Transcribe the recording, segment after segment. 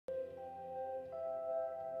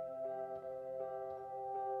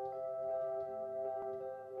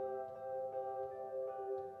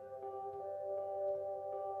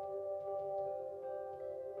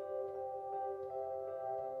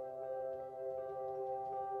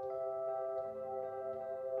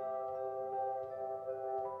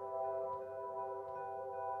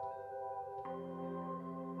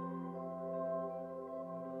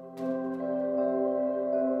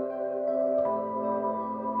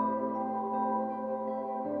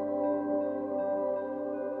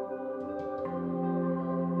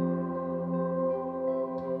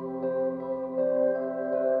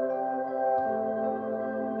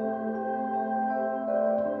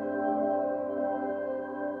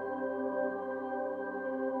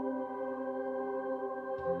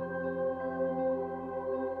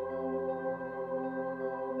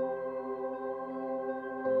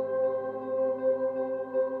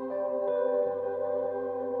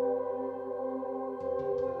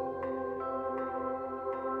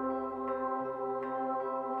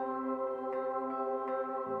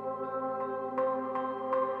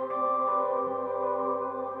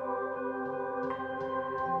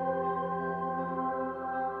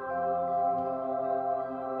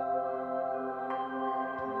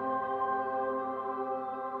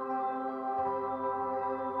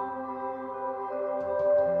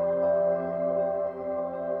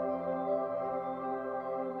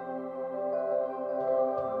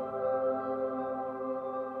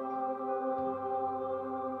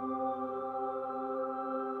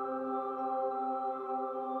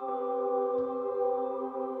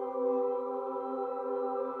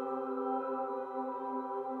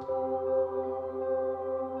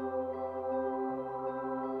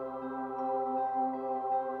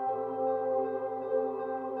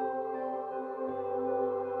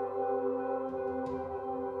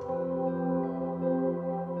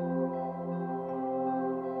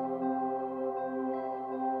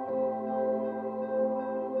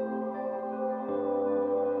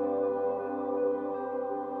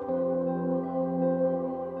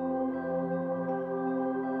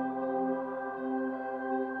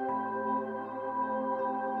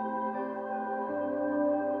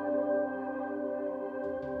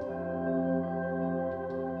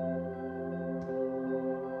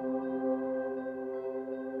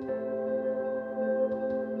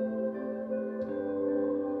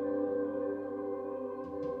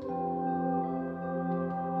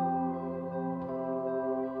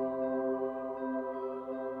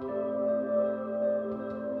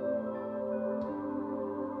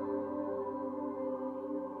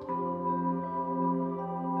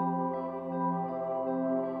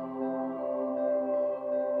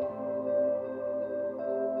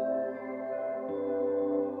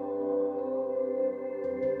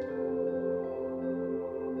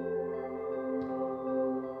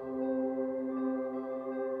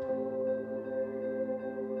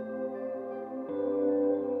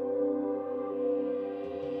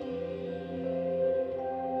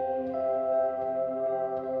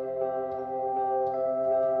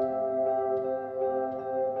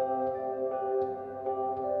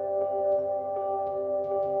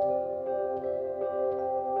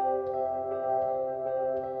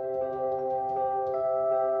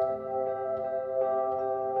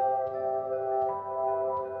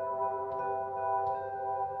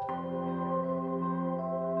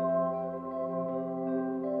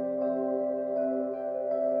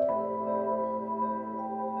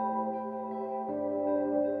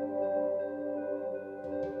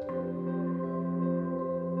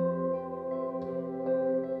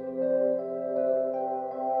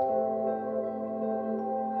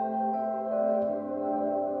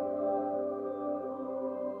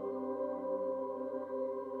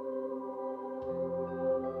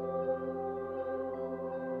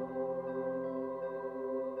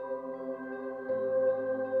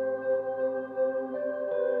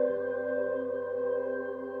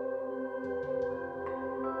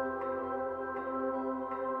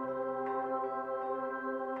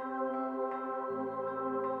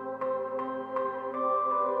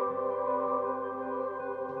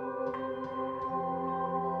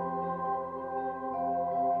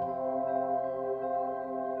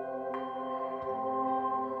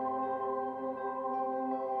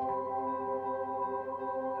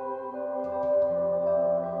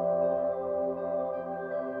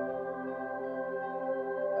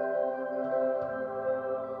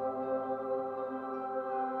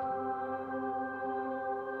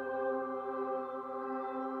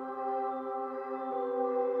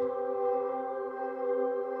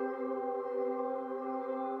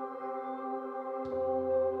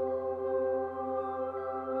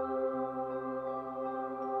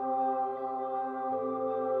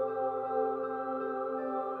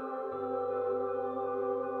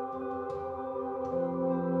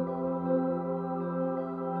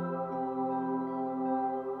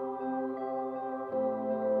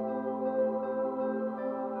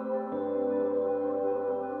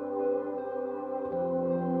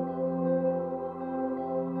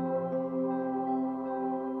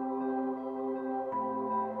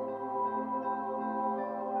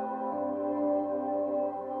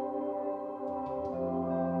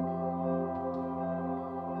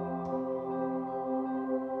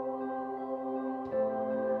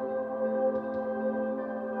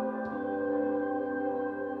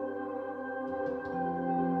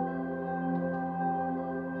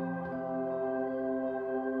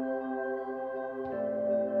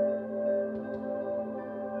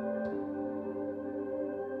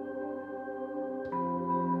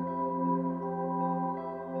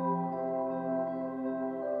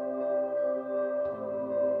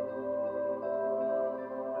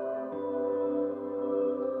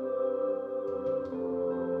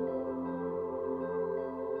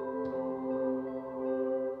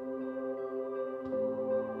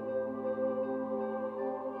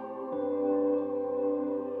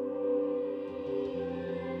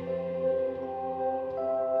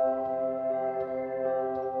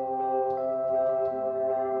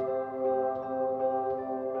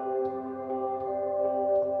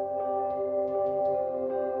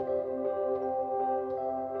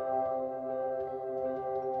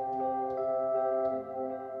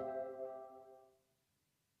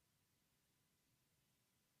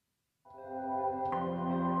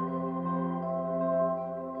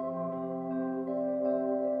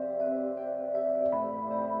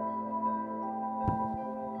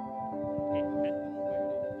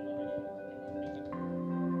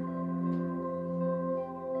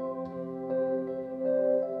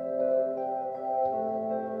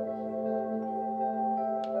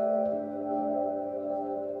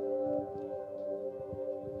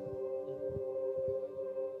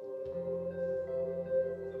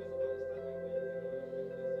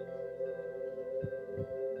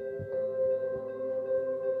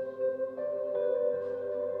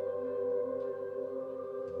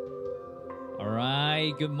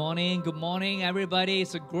right, good morning, everybody.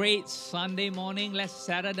 It's a great Sunday morning. Let's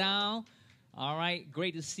settle down. All right,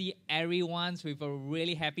 great to see everyone with a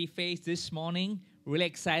really happy face this morning. Really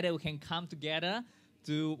excited we can come together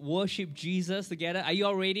to worship Jesus together. Are you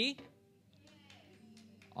all ready?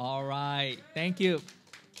 All right, thank you.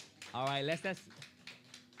 All right, let's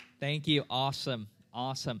thank you. Awesome.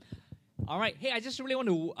 All right, hey, I just really want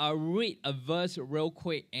to read a verse real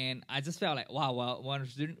quick, and I just felt like, wow, when I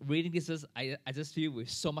was reading this, I just feel with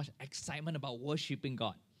so much excitement about worshiping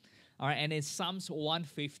God. All right, and it's Psalms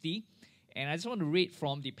 150, and I just want to read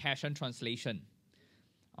from the Passion Translation.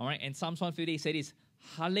 All right, and Psalms 150 says this: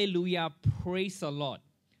 Hallelujah, praise the Lord.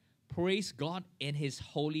 Praise God in His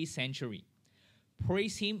holy sanctuary.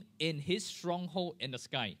 Praise Him in His stronghold in the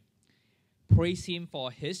sky. Praise Him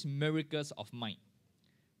for His miracles of might.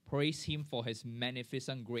 Praise Him for His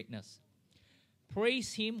magnificent greatness.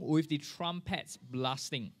 Praise Him with the trumpets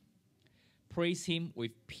blasting. Praise Him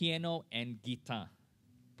with piano and guitar.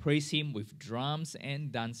 Praise Him with drums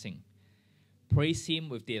and dancing. Praise Him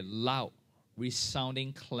with the loud,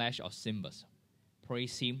 resounding clash of cymbals.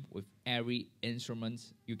 Praise Him with every instrument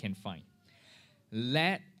you can find.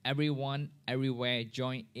 Let everyone everywhere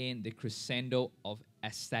join in the crescendo of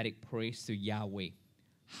ecstatic praise to Yahweh.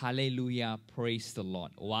 Hallelujah, praise the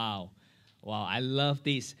Lord. Wow, I love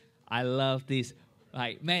this.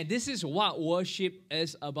 Like, man, this is what worship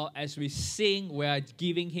is about. As we sing, we are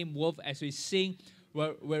giving Him worth. As we sing,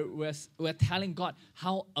 we're telling God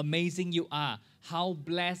how amazing you are, how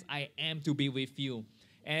blessed I am to be with you.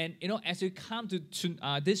 And, as we come to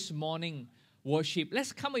this morning worship,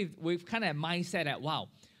 let's come with kind of a mindset that, wow,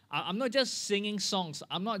 I'm not just singing songs.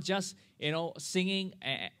 I'm not just, singing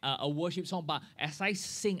a worship song, but as I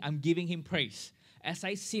sing, I'm giving Him praise. As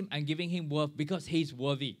I sing, I'm giving Him worth because He's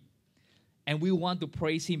worthy. And we want to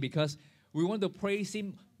praise Him because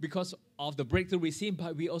of the breakthrough we see,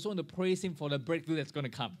 but we also want to praise Him for the breakthrough that's going to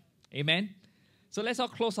come. Amen? So let's all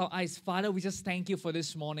close our eyes. Father, we just thank You for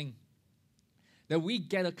this morning, that we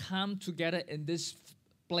get to come together in this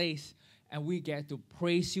place and we get to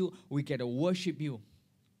praise You, we get to worship You.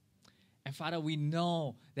 And Father, we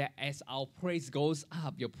know that as our praise goes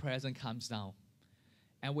up, Your presence comes down.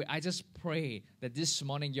 And I just pray that this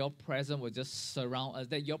morning Your presence will just surround us,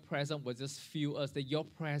 that Your presence will just fill us, that Your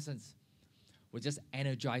presence will just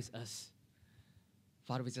energize us.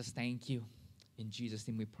 Father, we just thank You. In Jesus'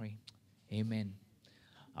 name we pray. Amen.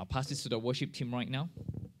 I'll pass this to the worship team right now.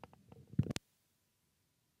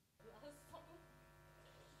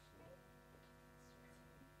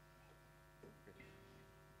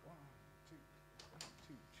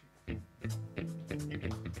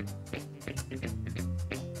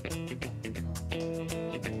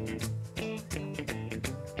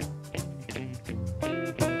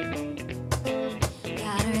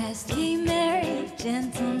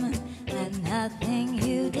 Gentlemen, let nothing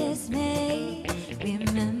you dismay.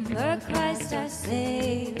 Remember Christ our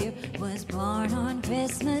Savior was born on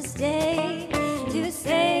Christmas Day to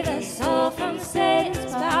save us all from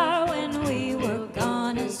Satan's power when we were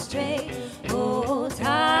gone astray. Oh,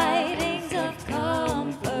 tidings of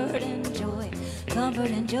comfort and joy,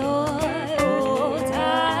 comfort and joy. Oh,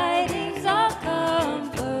 tidings of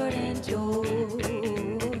comfort and joy.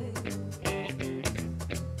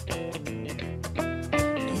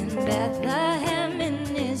 Bethlehem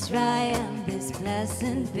in Israel, this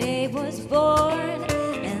blessed babe was born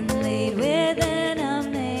and laid within a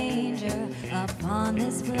manger upon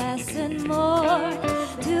this blessed morn,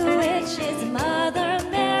 to which His mother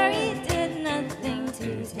Mary did nothing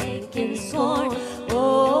to take in scorn.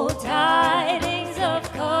 Oh, tidings of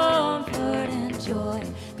comfort and joy,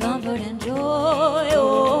 comfort and joy.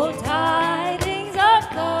 Oh, tidings of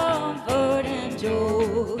comfort and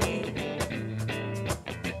joy.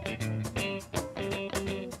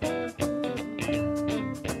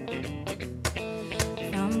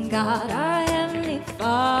 God, our Heavenly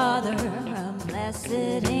Father, a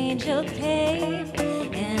blessed angel came,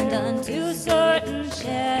 and unto certain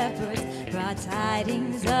shepherds brought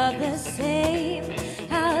tidings of the same,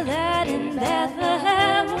 how that in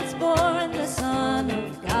Bethlehem was born the Son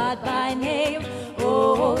of God by name.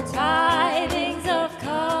 Oh, tidings of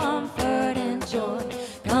comfort and joy,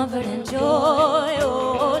 comfort and joy.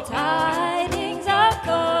 Oh, tidings of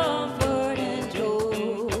comfort and joy.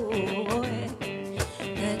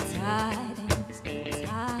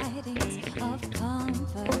 Tidings of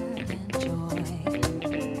comfort and joy.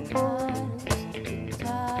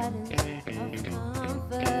 Tidings of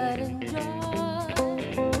comfort and joy.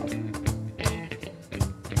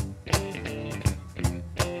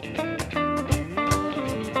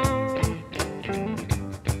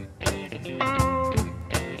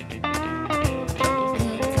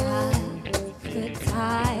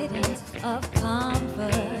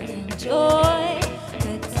 joy,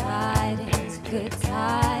 good tidings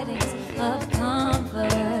of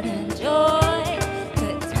comfort and joy,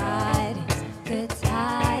 good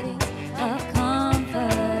tidings of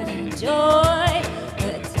comfort and joy,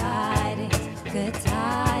 good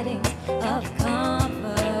tidings of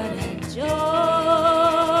comfort and joy.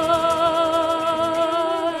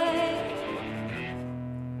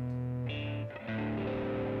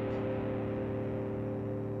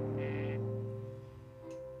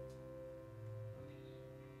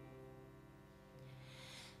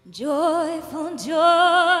 Joyful,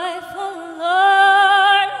 joyful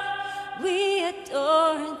Lord, we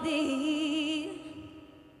adore thee.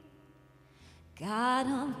 God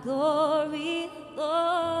of glory,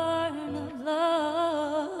 Lord of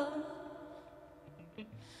love.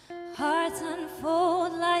 Hearts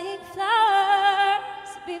unfold like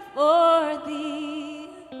flowers before thee.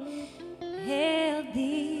 Hail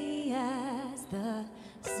thee as the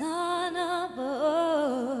Son above.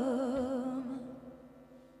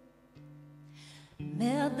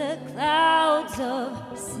 Melt the clouds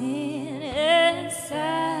of sin and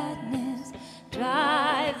sadness,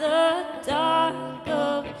 drive the dark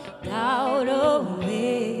of doubt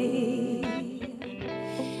away.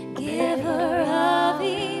 Giver of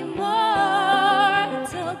immortal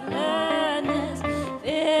gladness,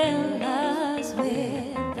 fill us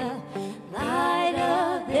with the light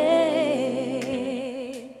of day.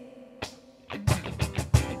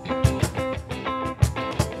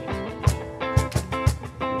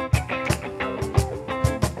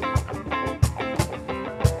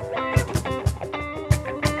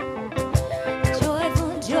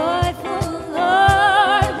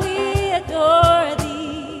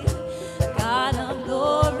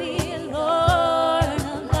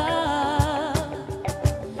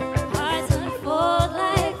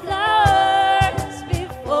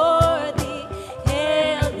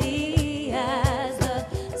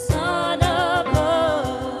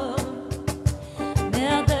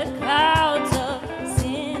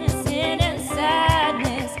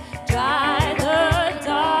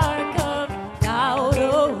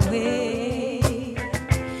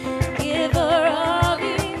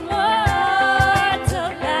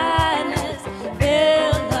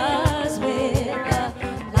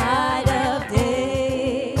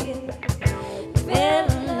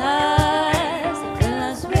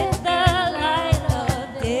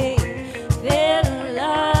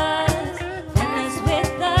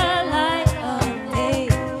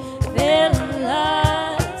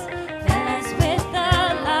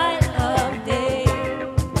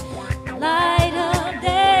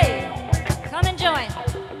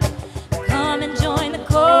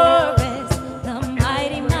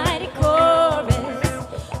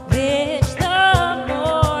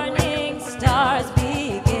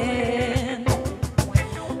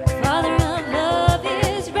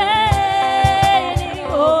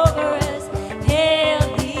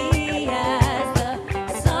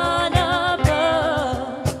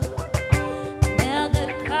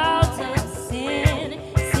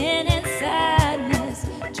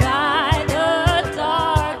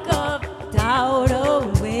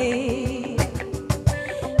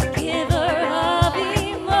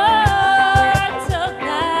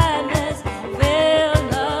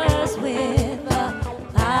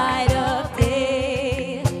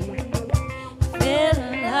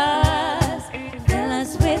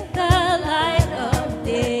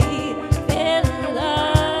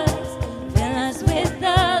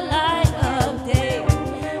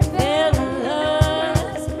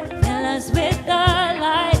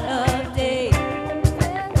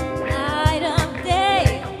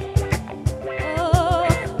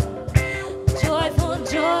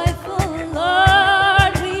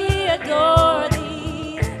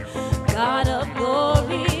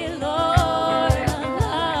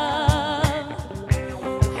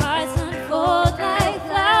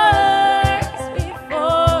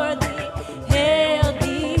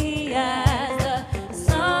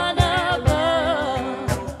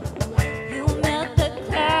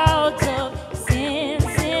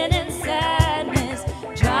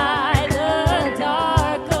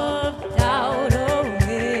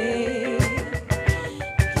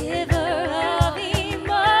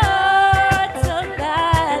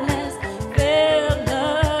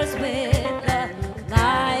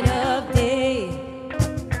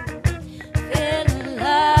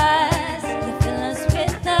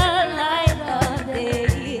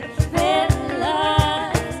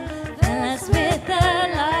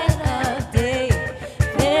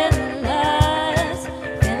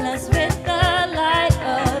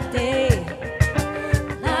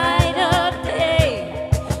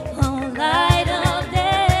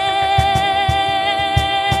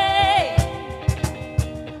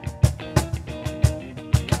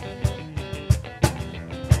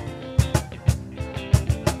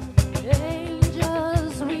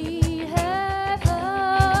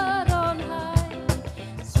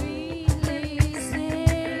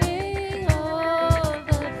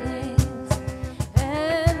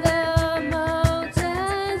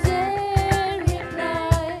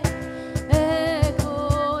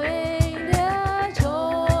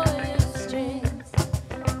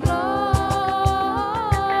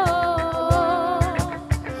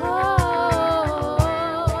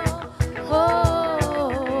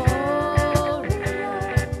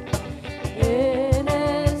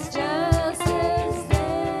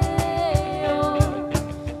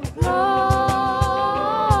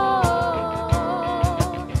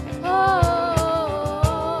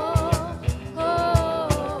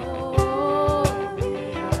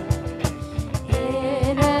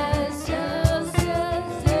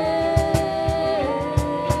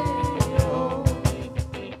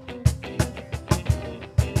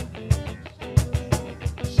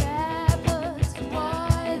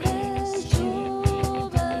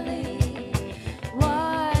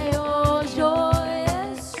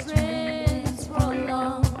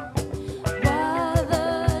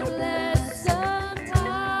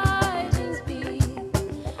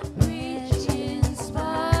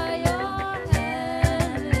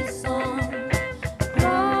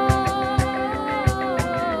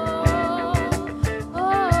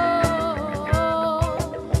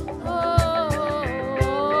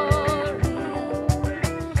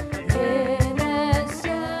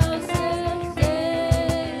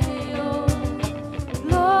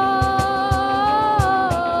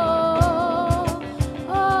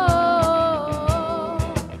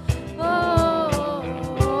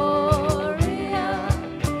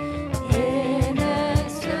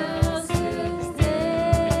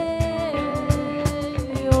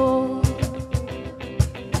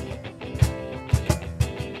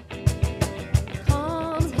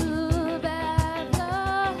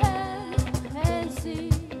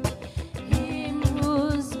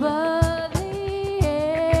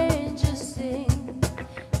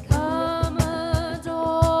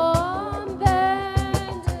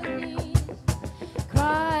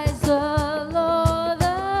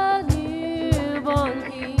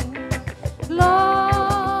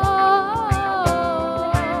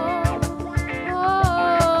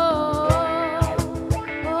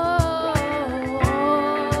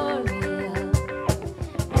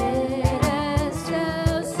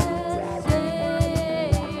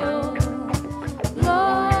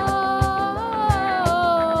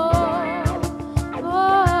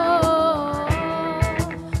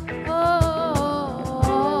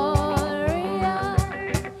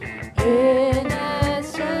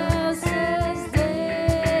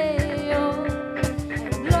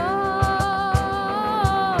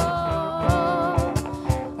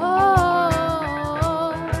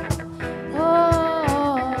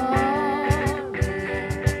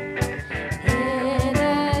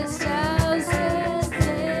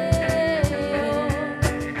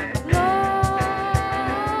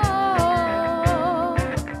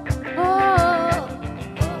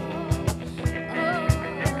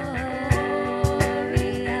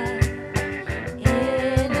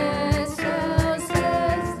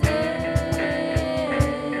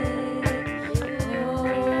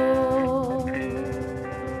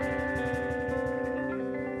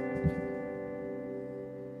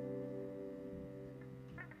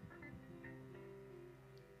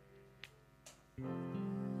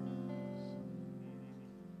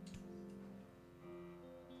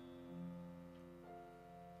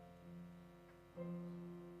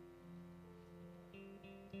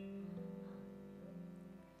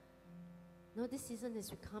 Now this season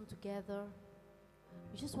as we come together,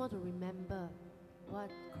 we just want to remember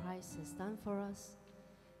what Christ has done for us,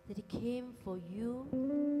 that He came for you,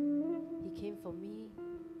 He came for me.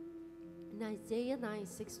 In Isaiah 9,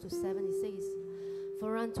 6-7, it says,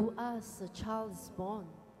 "For unto us a child is born,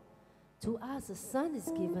 to us a son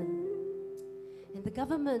is given, and the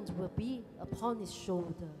government will be upon His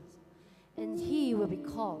shoulders, and He will be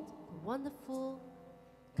called Wonderful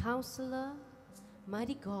Counselor,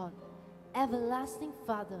 Mighty God, Everlasting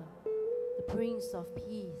Father, the Prince of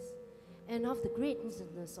Peace. And of the greatness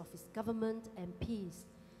of His government and peace,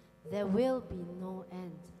 there will be no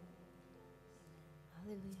end."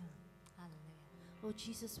 Hallelujah. Hallelujah. Oh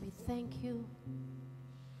Jesus, we thank you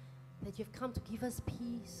that you've come to give us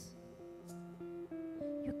peace.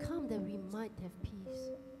 You come that we might have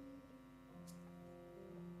peace.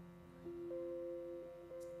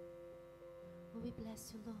 Oh, we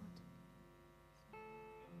bless you, Lord.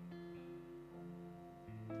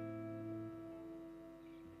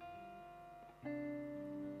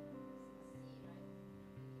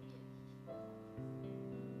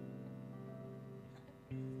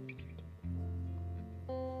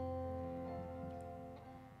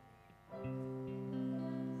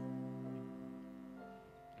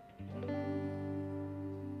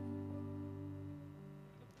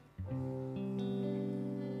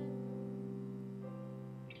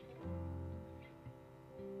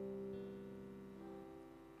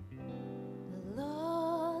 The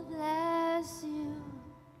Lord bless you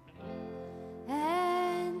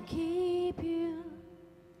and keep you,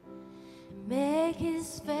 make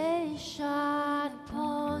His face shine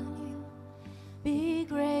upon you, be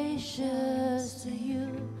gracious to you.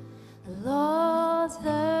 The Lord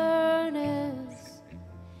turn His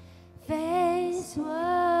face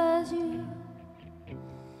towards you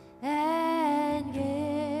and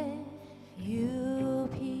give you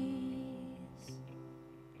peace.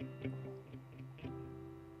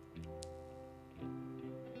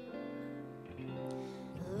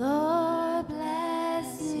 The Lord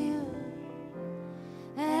bless you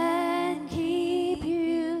and keep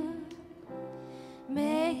you,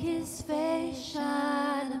 make His face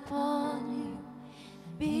shine upon you,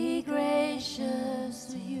 be gracious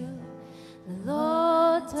to you. The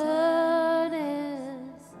Lord turn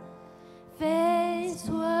His face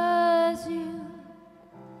towards you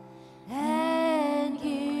and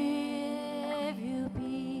give you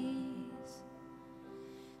peace.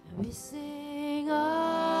 And we sing, Amen,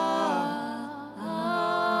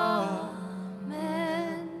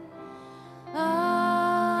 Amen,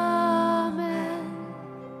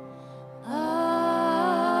 Amen,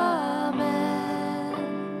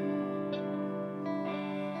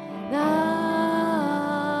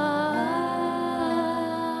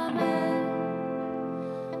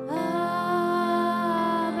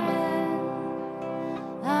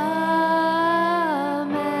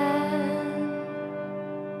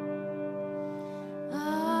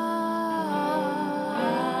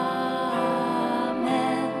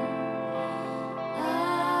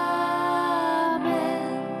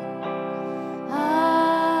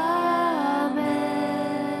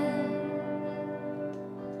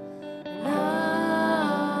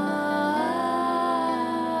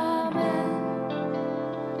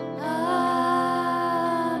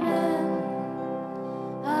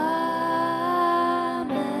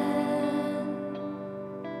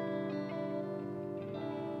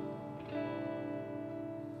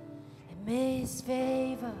 May His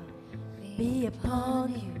favor be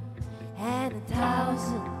upon you and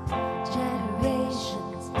 1,000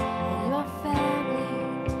 generations, and your family,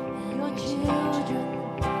 and your children,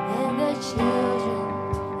 and their children,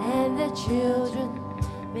 and their children.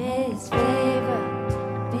 May His favor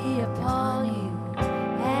be upon you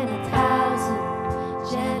and 1,000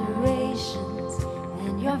 generations,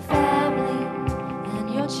 and your family, and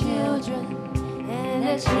your children, and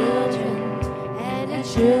their children, and their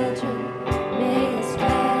children. May His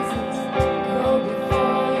presence go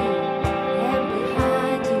before you and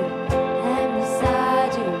behind you and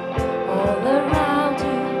beside you, all around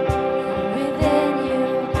you and within you.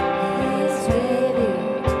 He is with you,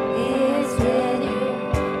 He is with you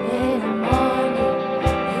in the morning.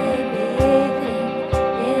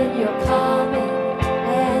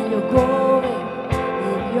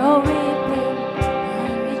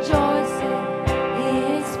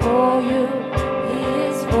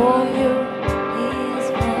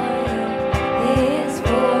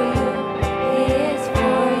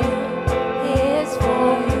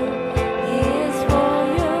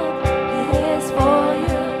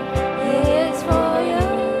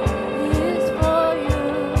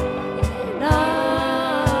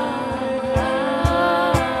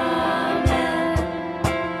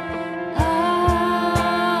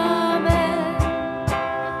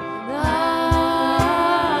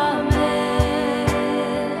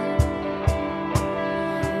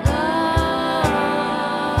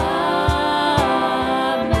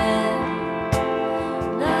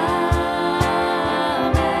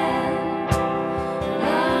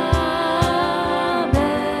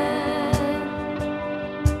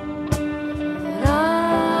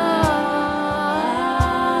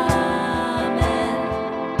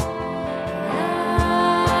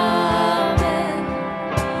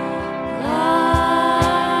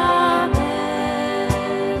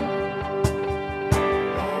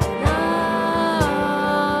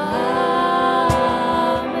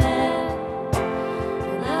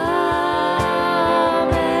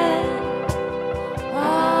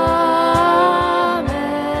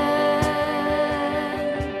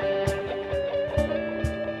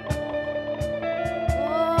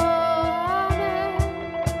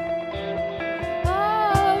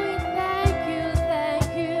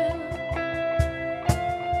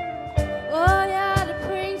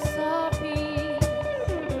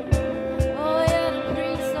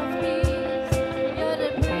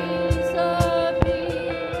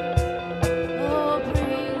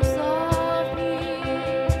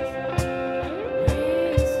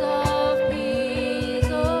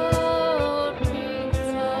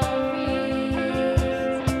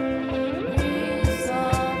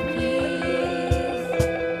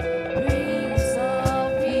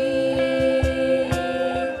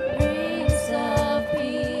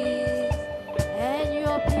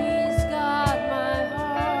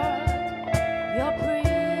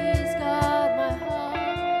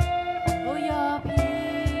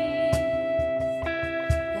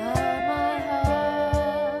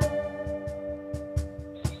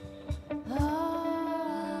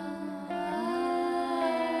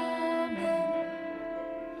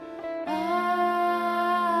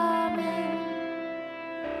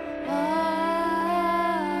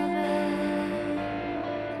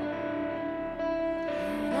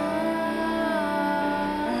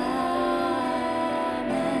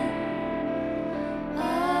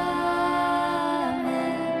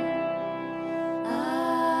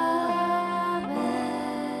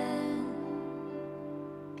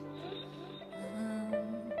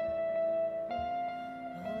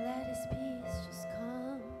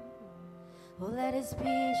 Oh, let His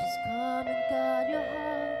peace just come and guard your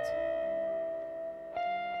heart.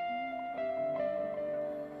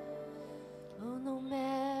 Oh, no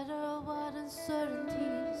matter what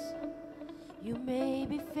uncertainties you may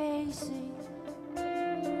be facing,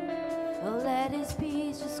 oh, let His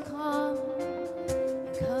peace just come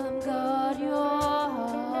guard your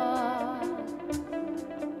heart.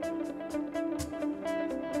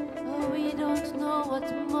 Oh, we don't know what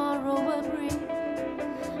tomorrow will bring.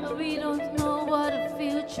 Oh, we don't know what the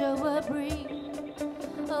future will bring.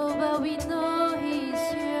 Oh, but we know He's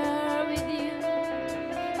here with you.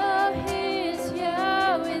 Oh, He's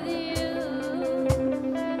here with you.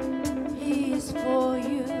 He is for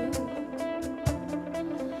you.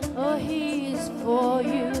 Oh, He is for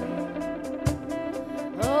you.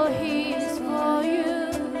 Oh, He is for you.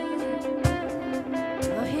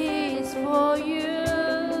 Oh, He is for you.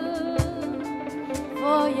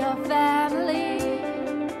 For your family,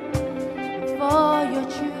 for your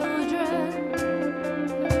children.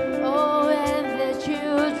 Oh, and their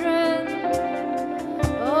children.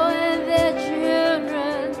 Oh, and their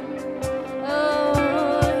children.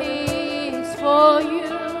 Oh, He is for you.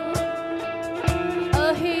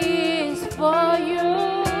 Oh, He is for you.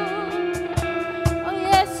 Oh,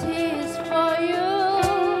 yes, He is for you.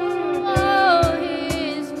 Oh, He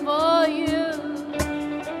is for you.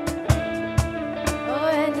 Oh,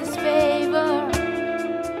 and His favor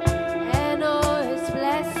and all His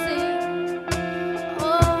blessing,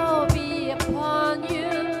 oh, be upon you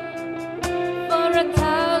for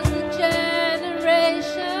 1,000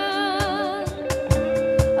 generations.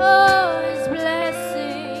 Oh, His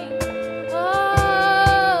blessing, oh,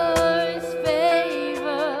 His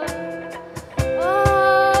favor,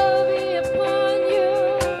 oh, be upon you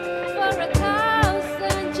for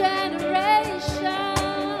 1,000 generations.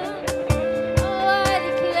 Oh, I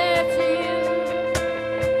declare to you,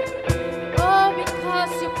 oh,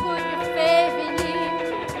 because you put your faith in Him,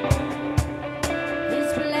 His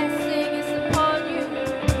blessing is upon you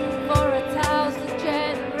for 1,000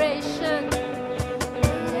 generations,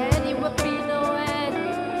 and it will be no end.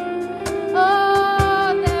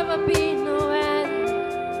 Oh, there will be no end,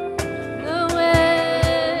 no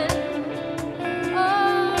end. Oh,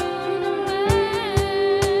 no end.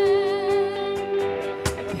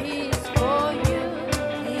 He is for you.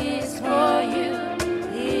 He is for you.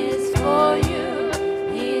 He is for you.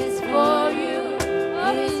 He is for you.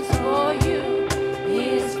 Oh, He is for you. He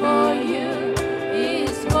is for you. He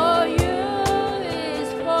is for you. He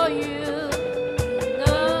is for you.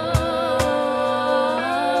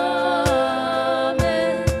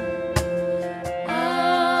 Amen. Amen.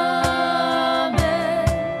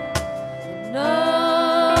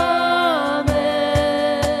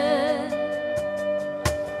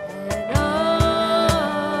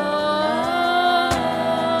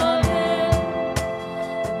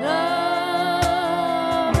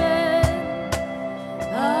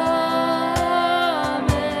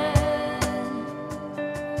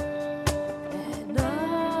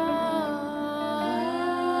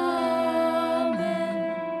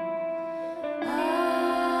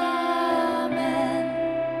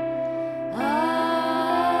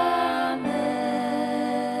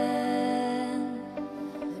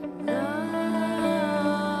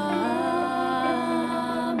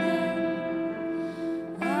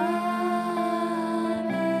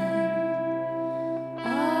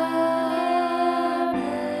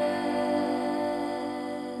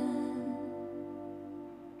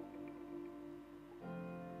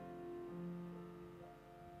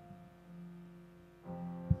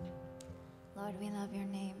 Lord, we love your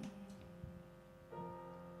name.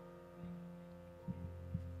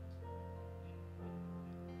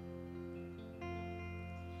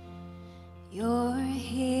 You're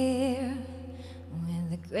here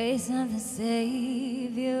with the grace of the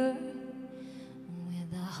Savior,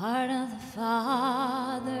 with the heart of the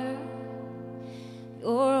Father.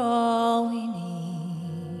 You're all we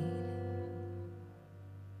need.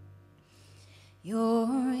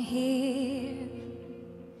 You're here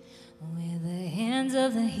with the hands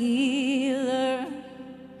of the healer,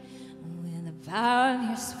 with the power of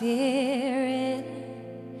your Spirit.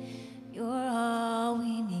 You're all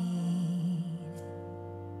we need.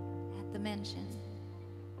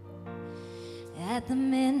 At the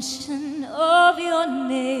mention of your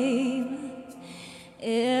name,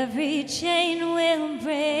 every chain will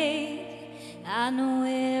break. I know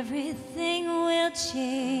everything will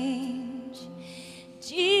change.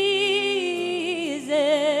 Jesus,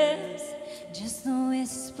 just the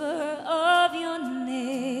whisper of your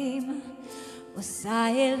name will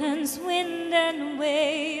silence wind and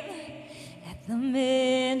wave at the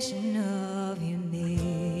mention of your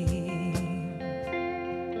name.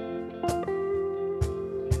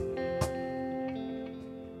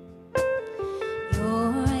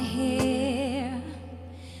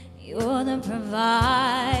 You're the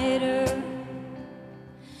provider,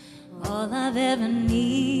 all I've ever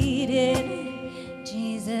needed,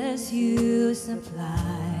 Jesus, you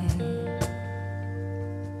supply.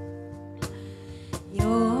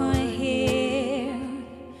 You're here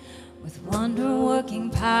with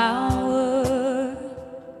wonder-working power,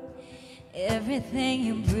 everything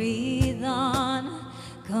you breathe on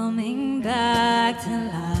coming back to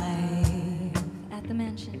life at the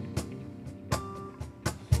mansion.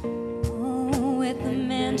 At the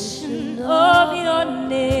mention of your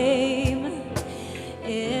name,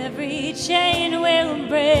 every chain will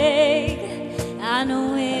break. I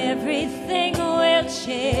know everything will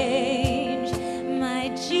change. My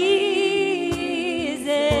Jesus,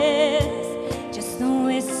 just the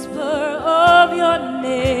whisper of your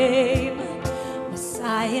name will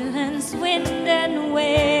silence wind and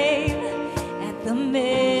wave at the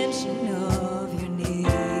mention of your name.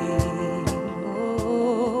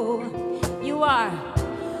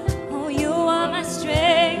 You are my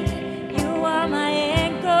strength, you are my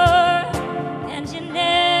anchor, and you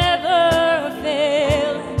never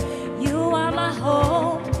fail. You are my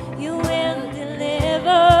hope, you will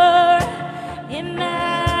deliver,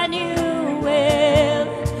 Emmanuel.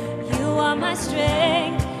 You are my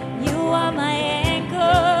strength, you are my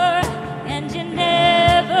anchor, and you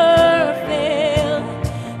never fail.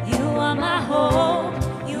 You are my hope,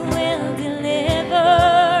 you will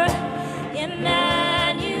deliver, Emmanuel.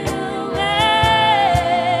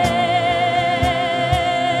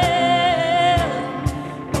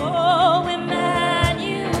 Oh,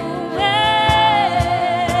 Emmanuel.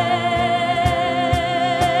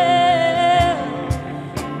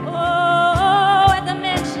 Oh, at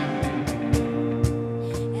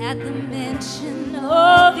the mention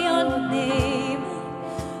of your name,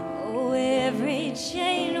 oh, every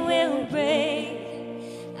chain will break.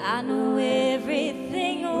 I know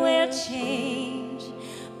everything will change.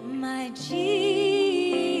 My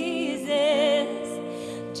Jesus,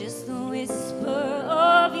 just the whisper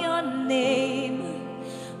of your name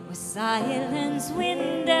will silence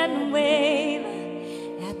wind and wave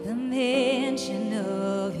at the mention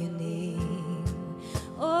of your name.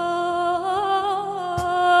 Oh,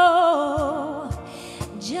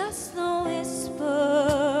 just the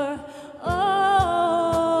whisper.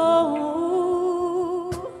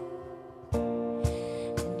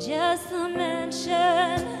 Just the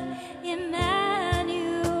mention,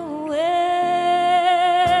 Emmanuel.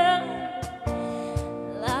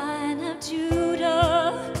 Lion of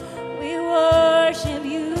Judah, we worship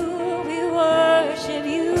you, we worship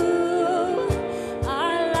you.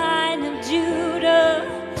 Our Lion of Judah,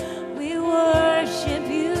 we worship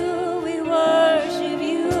you, we worship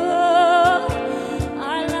you.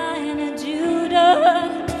 Our Lion of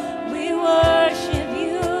Judah, we worship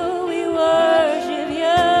you, we worship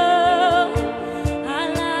you. Our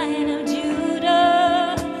Lion of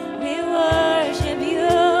Judah, we worship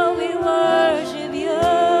you, we worship you.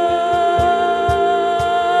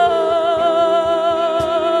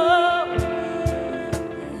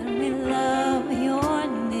 And we love your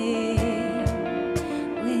name,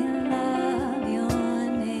 we love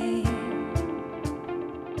your name.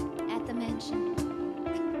 At the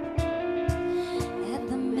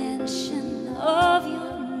mention of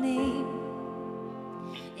your name,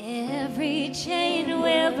 every chain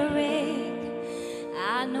will break.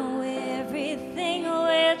 I know everything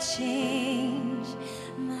will change.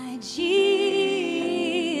 My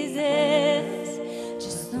Jesus,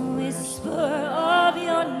 just the whisper of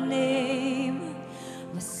your name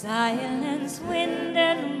will silence wind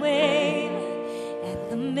and wave at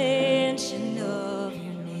the mention of your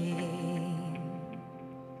name.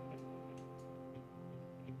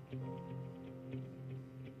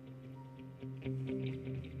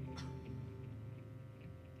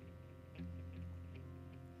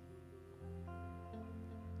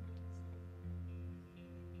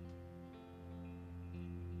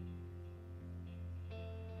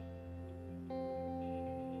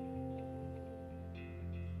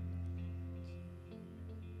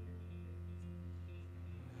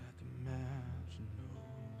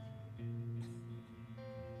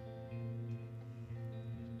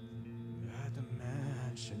 At the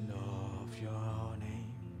mention of your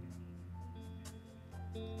name,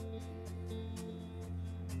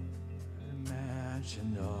 at the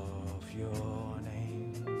mention of your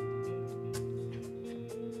name,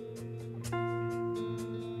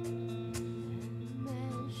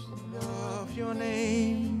 mention of your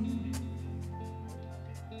name,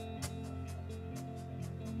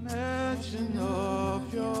 mention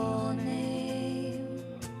of your name.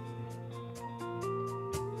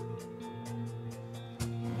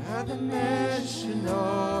 At the mention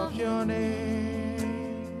of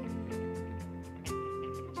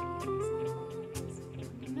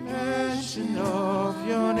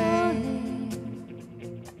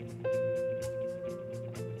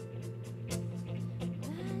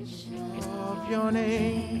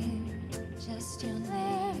name. Just your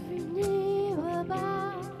name. Every knee will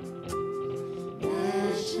bow.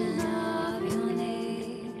 Mention of your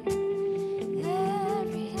name.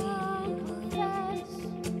 Every tongue will confess.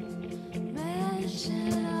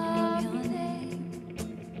 Mention of your name.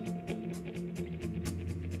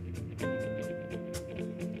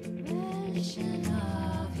 Mention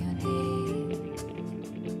of your name.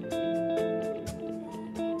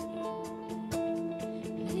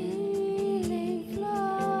 Healing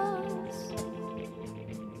flows.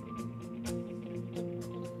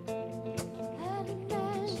 At the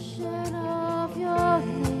mention of your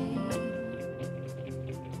name.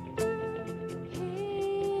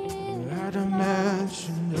 Healing At the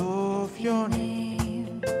mention of your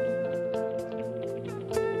name.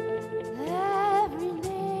 every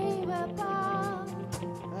knee will bow.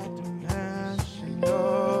 At the mention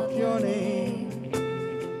of your name.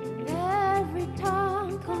 Every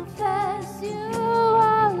tongue confess you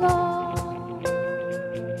are Lord.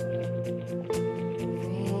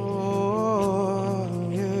 Oh,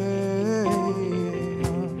 yeah.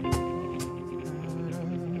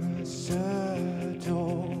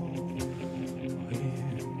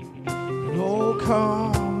 Oh,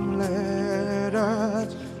 come, let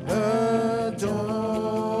us adore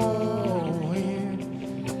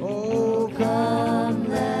Him. Oh, come,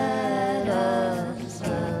 let us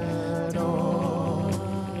adore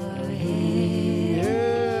Him. He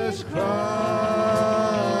is Christ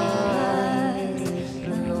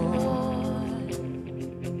the Lord.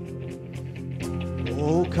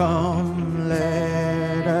 Oh, come,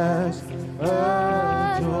 let us adore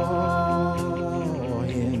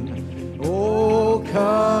Him. Oh,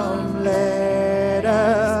 come, let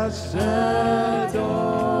us adore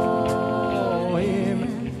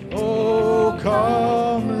Him. Oh,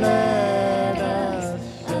 come, let us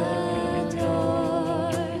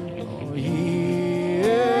adore Him. He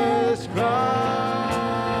is Christ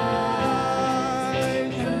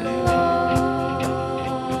the Lord.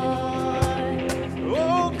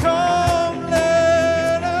 Oh, come,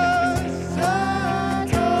 let us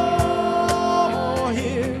adore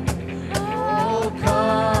Him. Oh,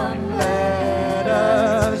 come, let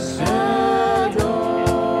us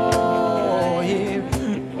adore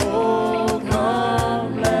Him. Oh,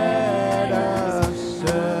 come, let us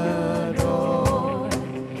adore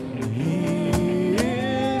Him. He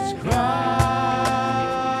is Christ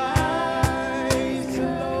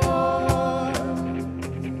the Lord.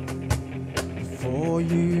 For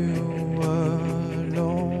you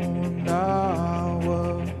alone are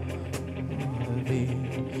worthy.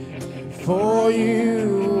 For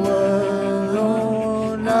you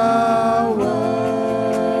alone are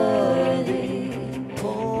worthy.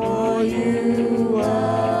 For you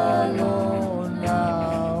alone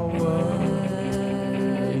are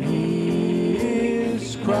worthy. He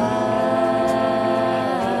is Christ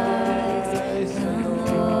the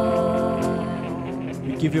Lord.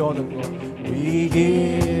 We give you all the glory. We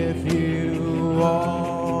give you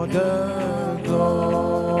all the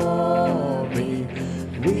glory.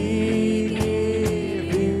 We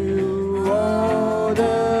give you all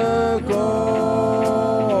the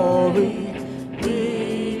glory.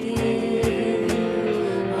 We give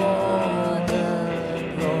you all the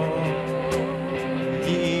glory.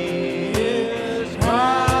 He is Christ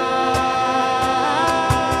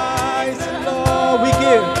the Lord.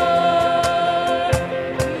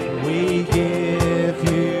 We give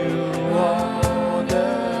you all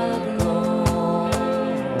the glory.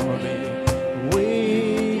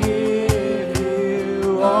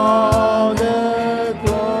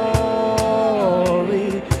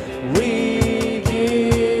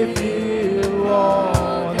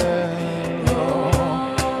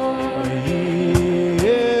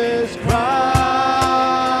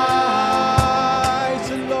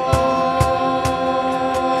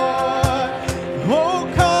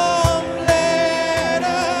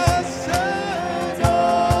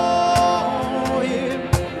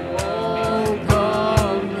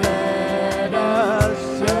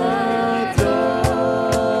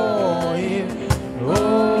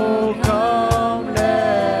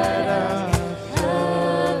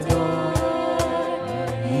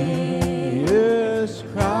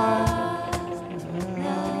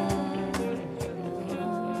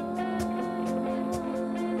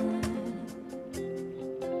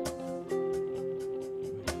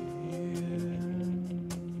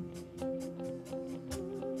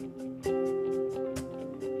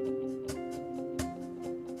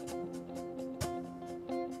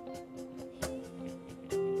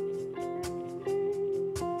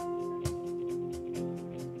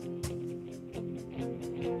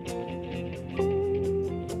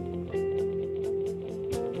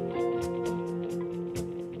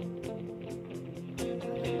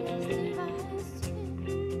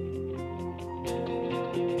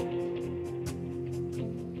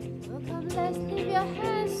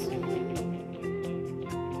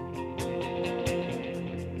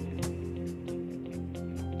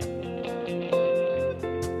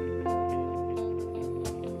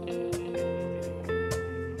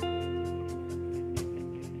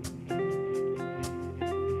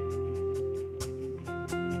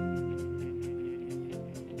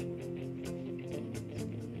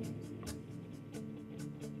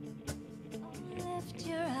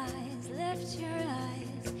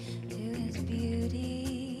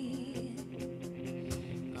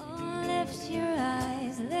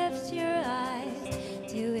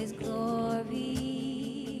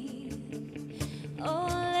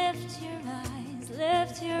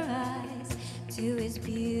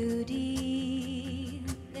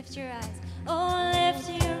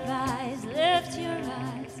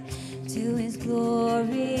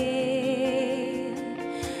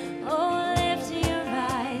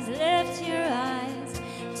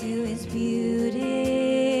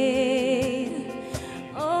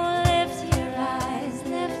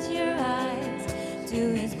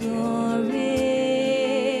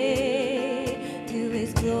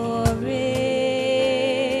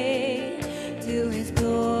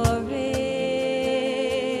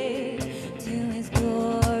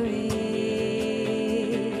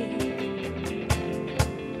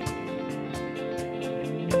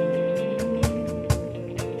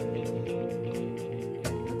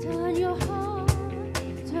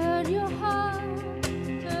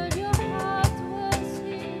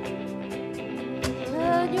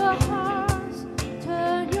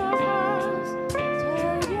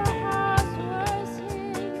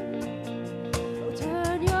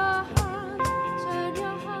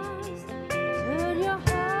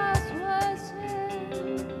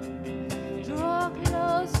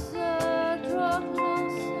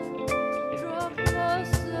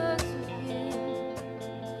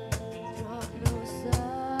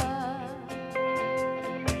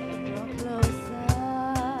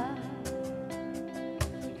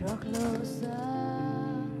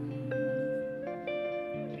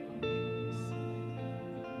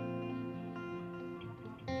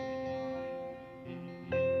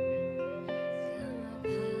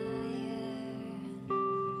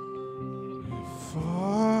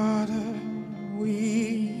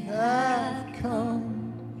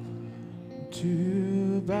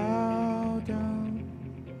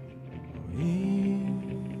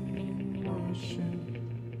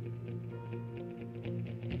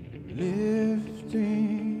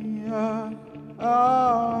 Lifting up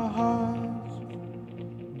our hearts,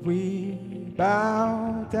 we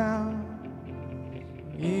bow down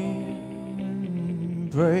in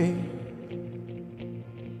praise.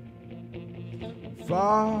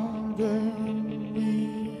 Father,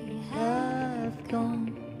 we have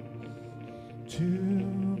come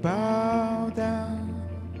to bow down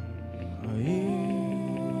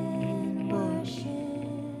in worship,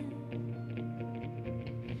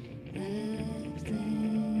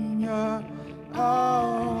 lifting up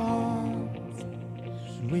our hearts,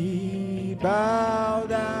 we bow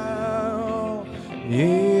down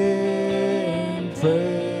in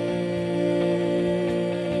praise.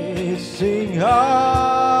 Sing hallelujah,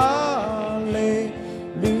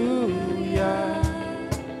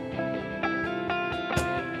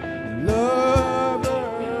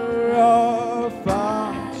 lover of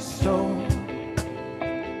our soul.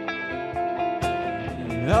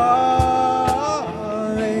 Hallelujah,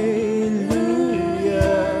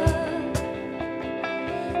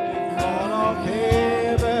 all of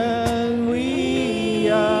heaven we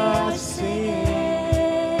are singing.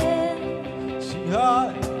 Sing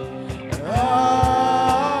hallelujah,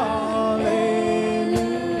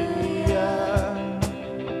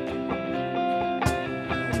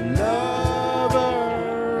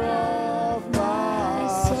 lover of my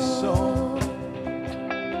soul.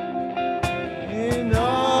 In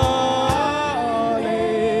hallelujah,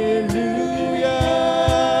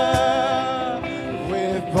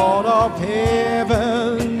 with all of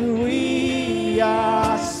heaven we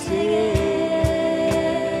are singing.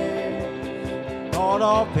 All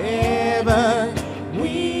of heaven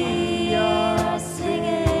we are singing.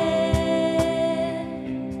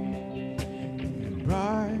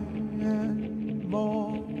 Bright and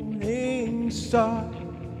morning star,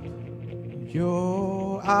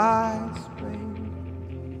 your eyes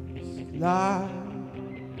blaze like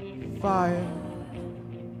fire,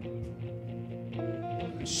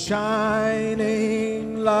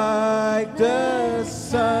 shining like the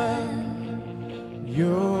sun.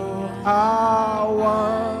 You are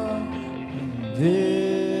one desire,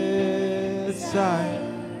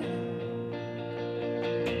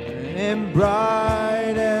 and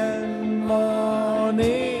bright and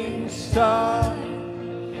morning star,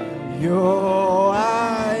 your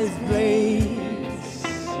eyes blaze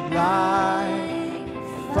like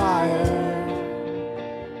fire,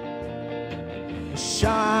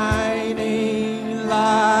 shining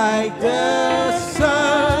like the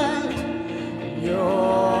sun. You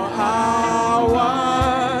are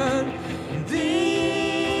one desire.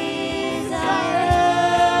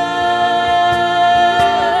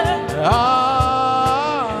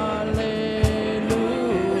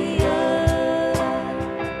 Hallelujah,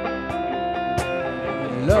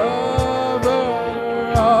 lover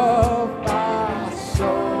of my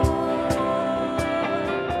soul.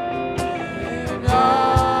 And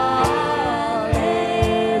hallelujah,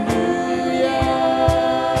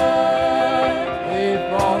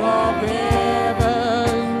 if all of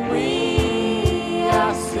heaven we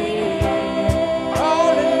are singing.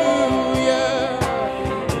 Hallelujah,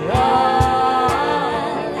 hallelujah,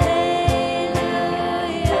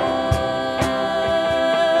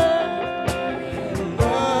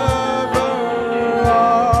 lover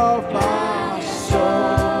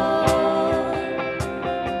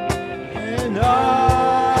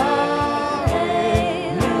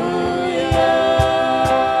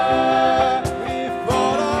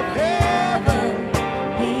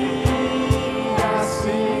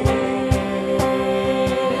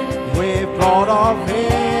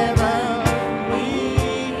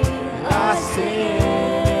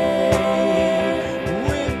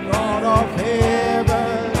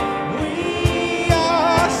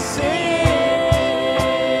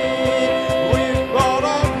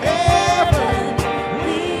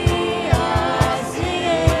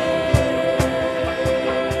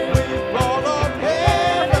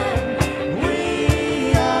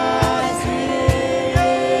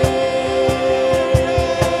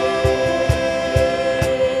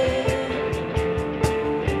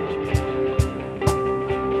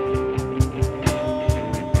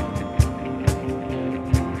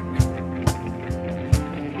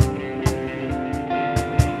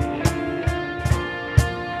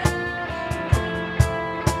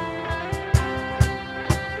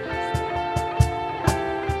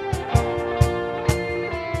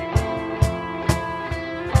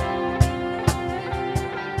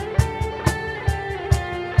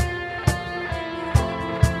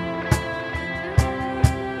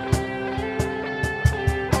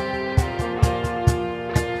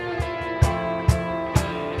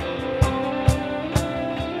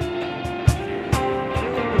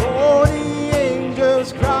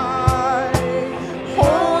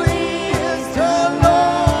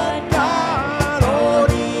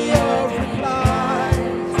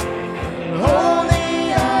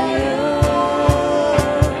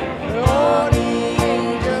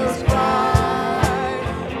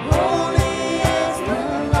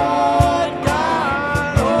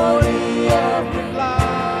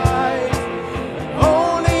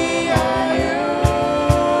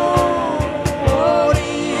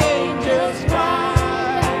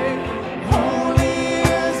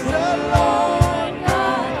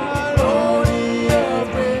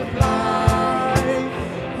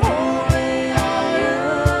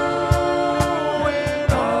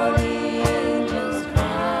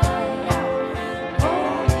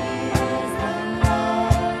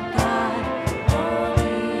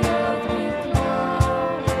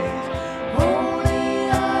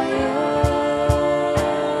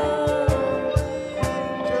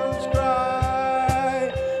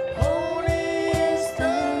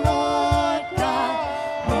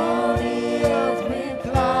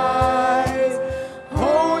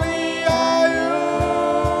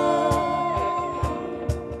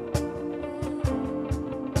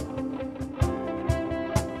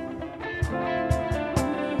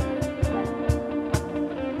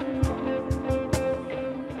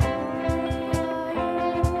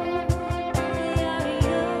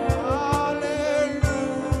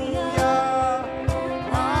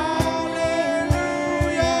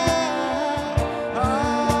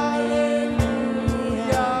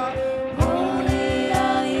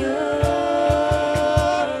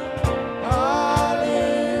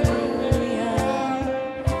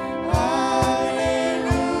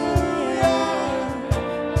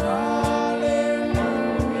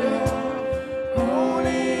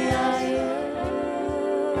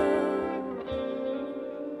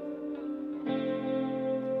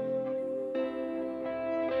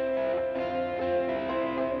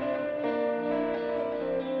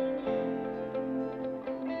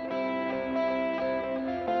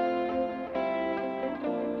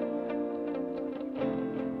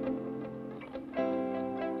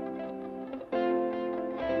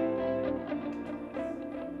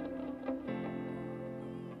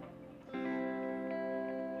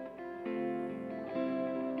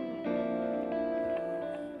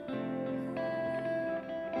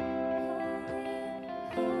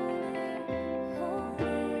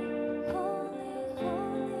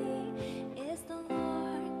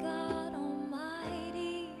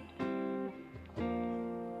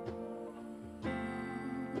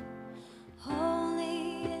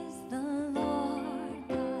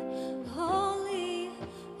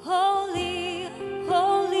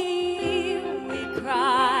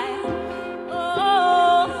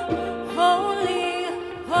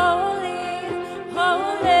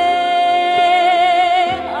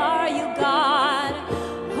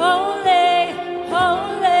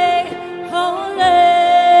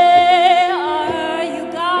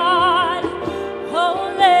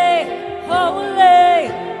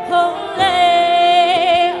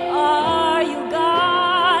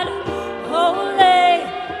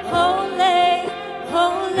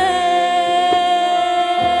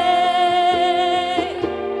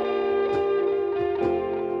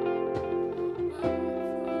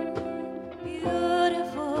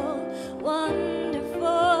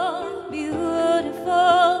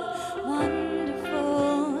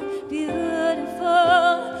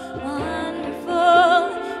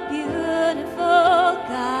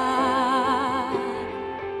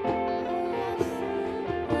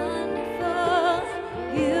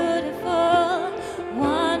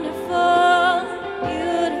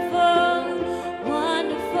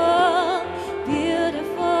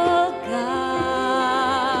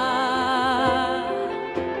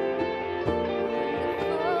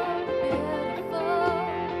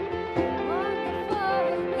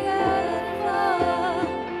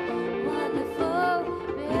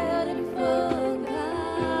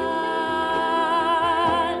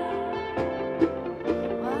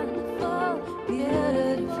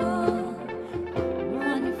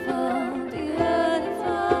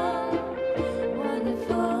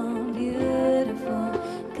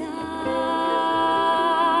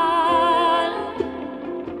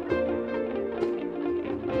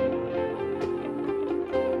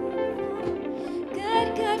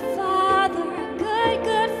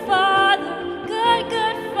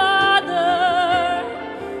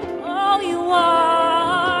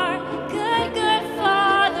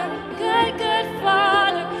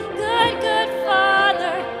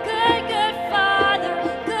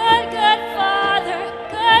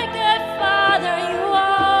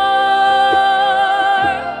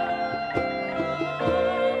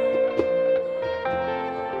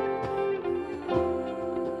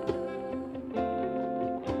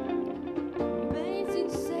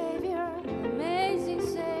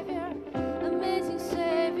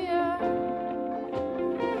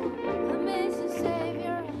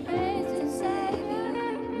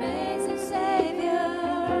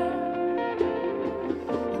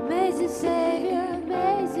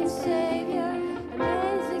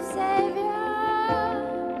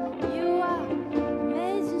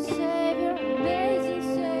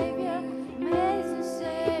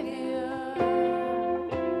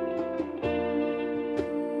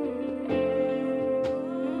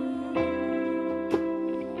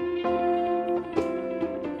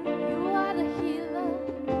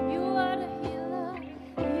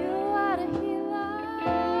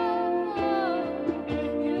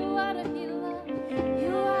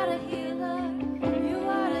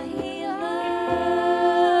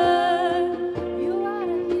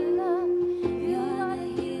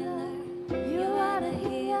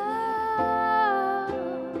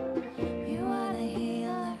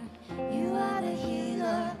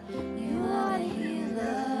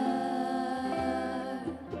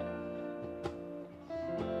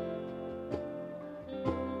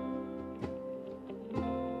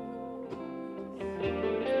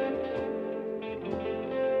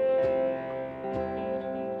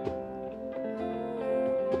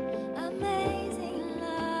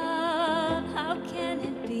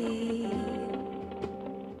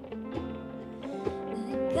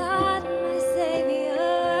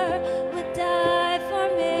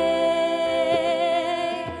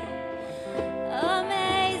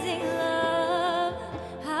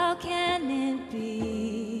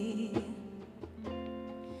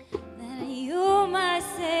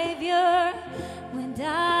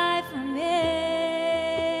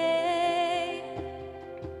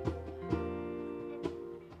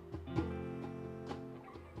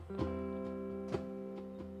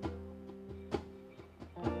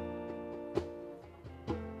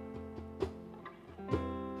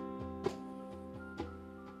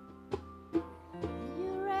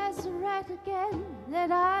again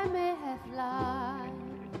that I may have life.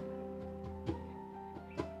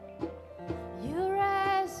 You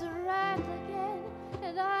resurrect again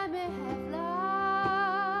that I may have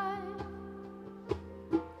life.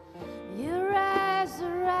 You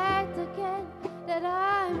resurrect again that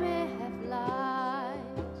I may have life.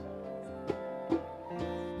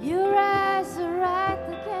 You resurrect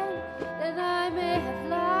again that I may have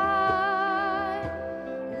life.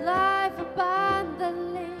 Life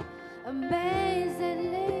abundantly,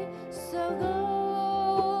 amazingly, so good.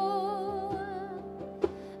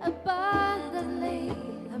 Abundantly,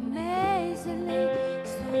 amazingly,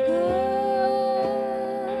 so good.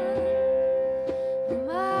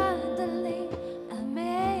 Abundantly,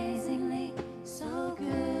 amazingly, so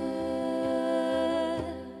good.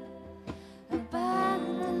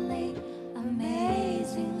 Abundantly,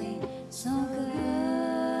 amazingly, so good.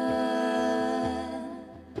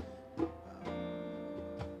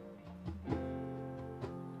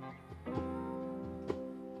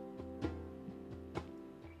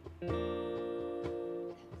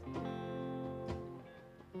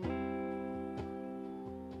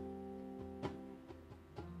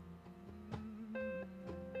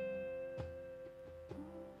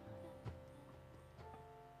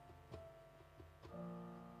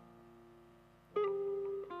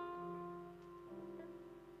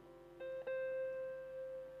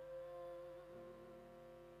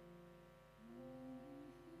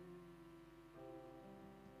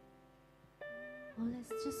 Oh,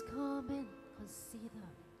 let's just come and consider.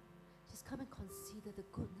 Just come and consider the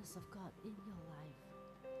goodness of God in your life.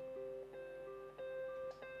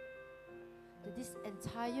 That this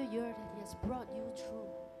entire year that He has brought you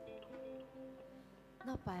through,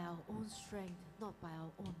 not by our own strength, not by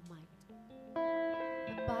our own might,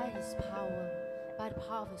 but by His power, by the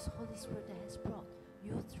power of His Holy Spirit that has brought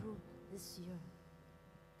you through this year,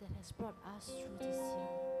 that has brought us through this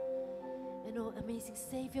year. And oh, amazing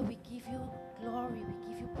Savior, we give you glory, we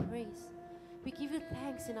give you praise, we give you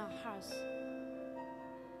thanks in our hearts.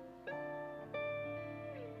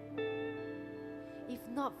 If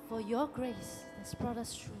not for your grace that's brought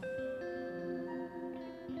us through,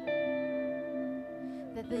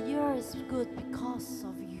 that the year is good because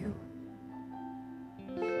of you.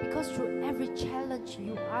 Because through every challenge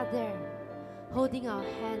you are there, holding our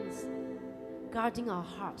hands, guarding our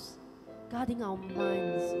hearts, guarding our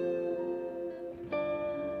minds,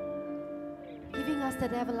 giving us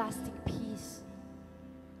that everlasting peace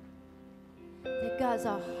that guards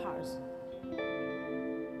our hearts.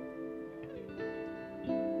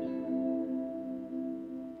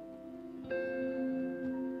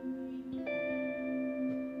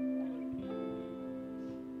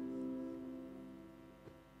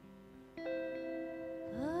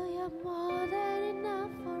 Oh, you're more than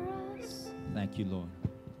enough for us. Thank you, Lord.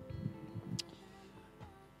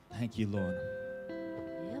 Thank you, Lord.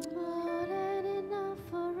 You're more than enough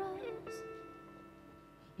for us.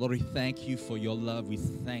 Lord, we thank you for your love. We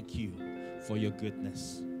thank you for your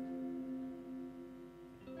goodness.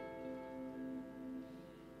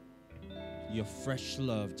 Your fresh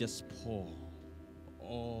love just pour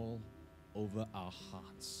all over our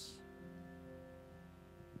hearts.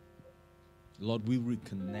 Lord, we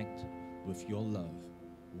reconnect with your love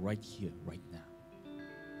right here, right now.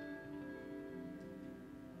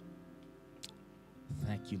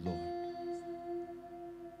 Thank you, Lord.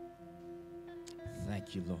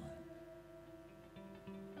 Thank you, Lord.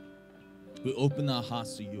 We open our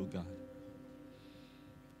hearts to you, God.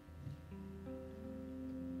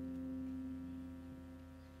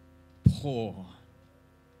 Pour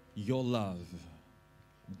your love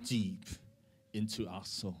deep into our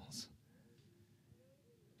souls.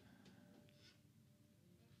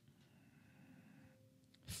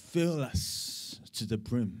 Fill us to the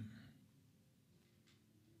brim.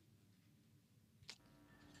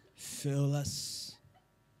 Fill us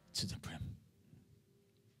to the brim.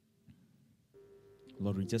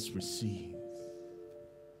 Lord, we just receive.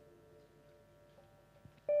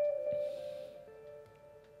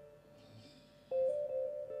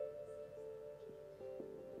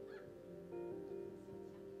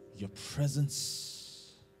 Your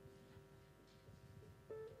presence,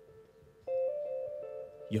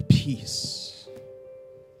 your peace,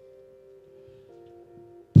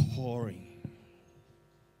 pouring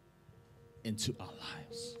into our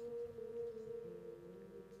lives.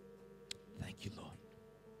 Thank you, Lord.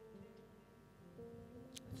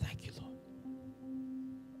 Thank you, Lord.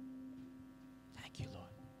 Thank you,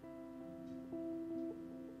 Lord.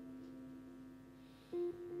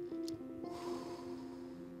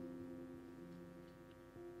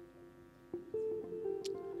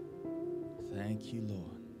 Thank you,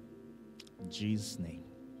 Lord. In Jesus' name.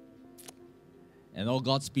 And all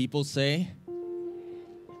God's people say,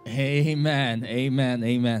 amen, amen,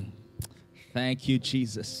 amen. Thank you,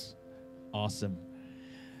 Jesus. Awesome.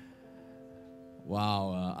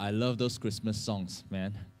 Wow, I love those Christmas songs,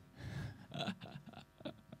 man.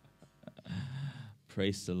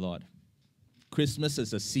 Praise the Lord. Christmas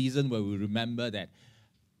is a season where we remember that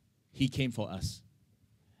He came for us.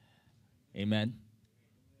 Amen.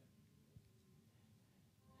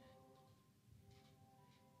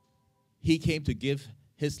 He came to give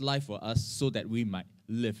His life for us so that we might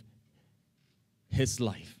live His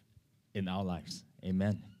life in our lives.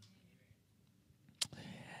 Amen.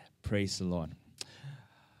 Praise the Lord.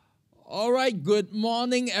 All right, good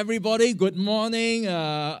morning, everybody. Good morning.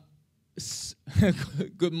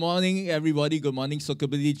 Good morning, everybody. Good morning,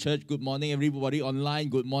 Sokabidi Church. Good morning, everybody online.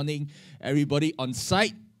 Good morning, everybody on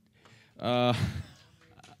site.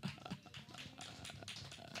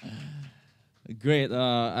 Great.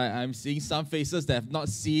 I'm seeing some faces that I have not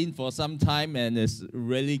seen for some time, and it's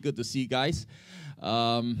really good to see you guys.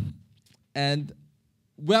 And,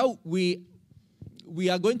 well, we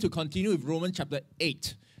are going to continue with Romans chapter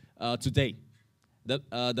 8 today.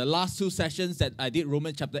 The last two sessions that I did,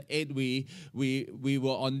 Romans chapter 8, we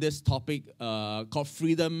were on this topic called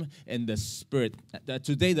freedom in the spirit.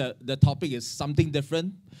 Today, the topic is something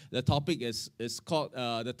different. The topic is called,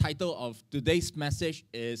 the title of today's message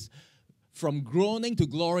is From Groaning to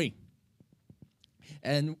Glory.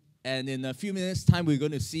 And in a few minutes' time, we're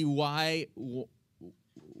going to see why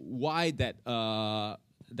that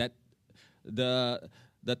the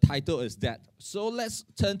title is that. So let's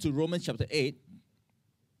turn to Romans chapter 8.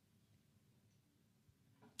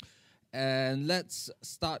 And let's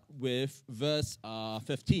start with verse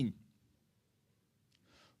 15.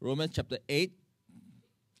 Romans chapter 8,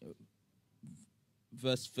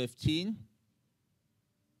 verse 15.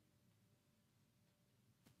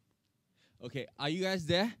 Okay, are you guys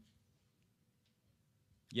there?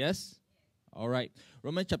 Yes? All right.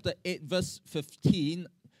 Romans chapter 8, verse 15.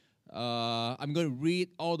 I'm going to read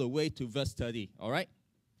all the way to verse 30. All right?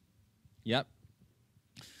 Yep.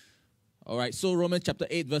 All right, so Romans chapter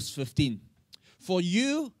 8, verse 15. For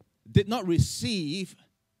you did not receive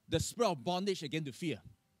the spirit of bondage again to fear,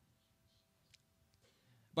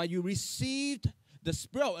 but you received the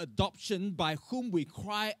spirit of adoption by whom we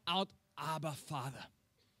cry out, Abba, Father.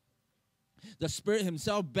 The Spirit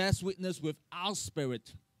Himself bears witness with our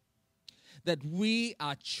spirit that we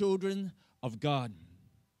are children of God.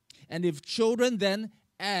 And if children, then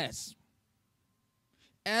heirs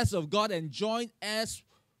of God, and joint heirs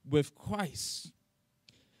with Christ,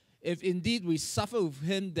 if indeed we suffer with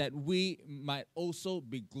Him, that we might also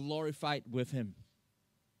be glorified with Him.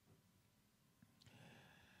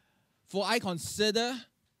 For I consider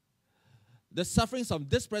the sufferings of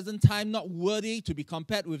this present time not worthy to be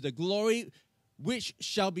compared with the glory which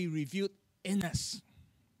shall be revealed in us.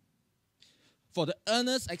 For the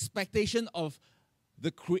earnest expectation of the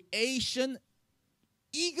creation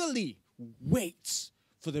eagerly waits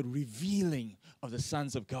for the revealing of the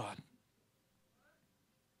sons of God.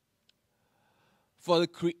 For the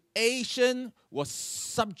creation was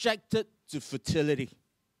subjected to futility,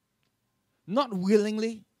 not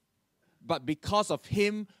willingly, but because of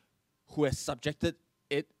Him who has subjected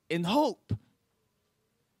it in hope.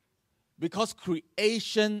 Because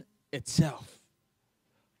creation itself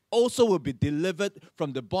also will be delivered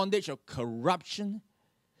from the bondage of corruption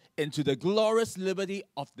into the glorious liberty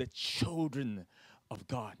of the children of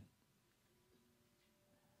God.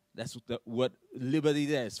 That's what the word liberty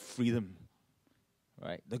there is, freedom.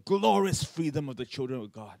 Right? The glorious freedom of the children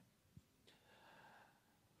of God.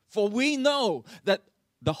 For we know that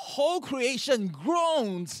the whole creation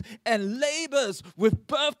groans and labors with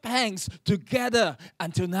birth pangs together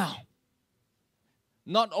until now.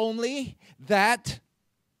 Not only that,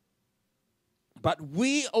 but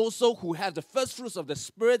we also who have the first fruits of the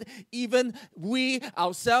Spirit, even we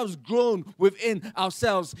ourselves groan within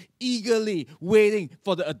ourselves, eagerly waiting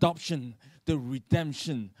for the adoption, the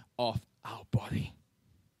redemption of our body.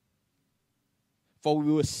 For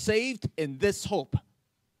we were saved in this hope.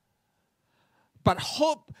 But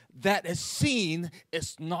hope that is seen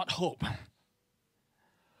is not hope.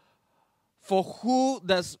 For who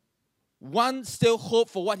does one still hope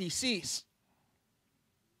for what he sees?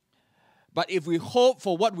 But if we hope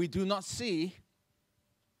for what we do not see,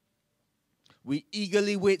 we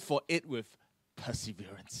eagerly wait for it with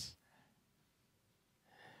perseverance.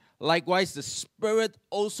 Likewise, the Spirit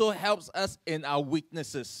also helps us in our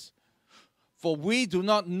weaknesses. For we do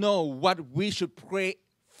not know what we should pray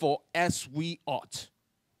for as we ought.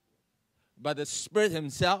 But the Spirit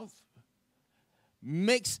Himself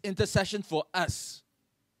makes intercession for us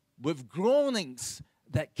with groanings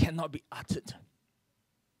that cannot be uttered.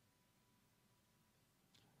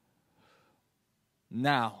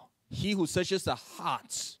 Now, he who searches the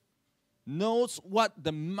hearts knows what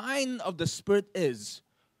the mind of the Spirit is,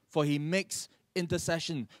 for he makes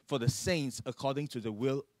intercession for the saints according to the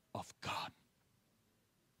will of God.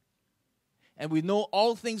 And we know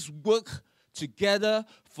all things work together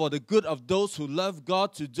for the good of those who love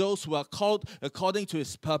God, to those who are called according to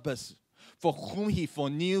his purpose. For whom he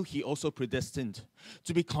foreknew, he also predestined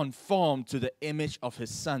to be conformed to the image of his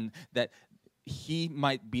Son, that he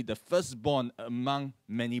might be the firstborn among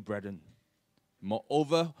many brethren.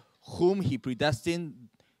 Moreover, whom he predestined,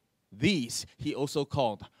 these he also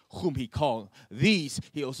called. Whom he called, these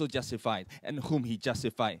he also justified. And whom he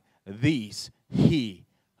justified, these he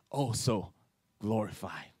also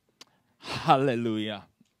glorified. Hallelujah.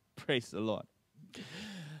 Praise the Lord.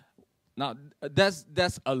 Now,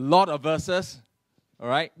 that's a lot of verses. All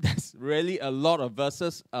right? That's really a lot of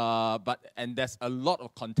verses. And there's a lot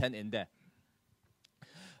of content in there.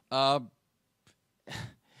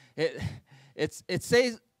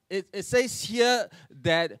 It says here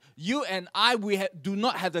that you and I, do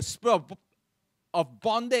not have the spirit of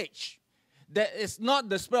bondage. That it's not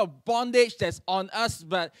the spirit of bondage that's on us,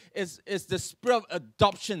 but it's the spirit of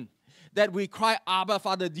adoption. That we cry, Abba,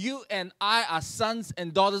 Father. You and I are sons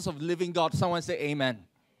and daughters of the living God. Someone say amen.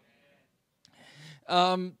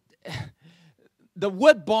 The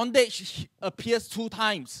word bondage appears 2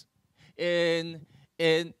 times in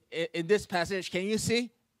this passage. Can you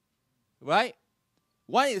see? Right?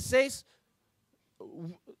 One, it says,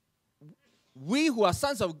 we who are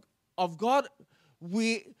sons of God,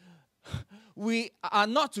 we are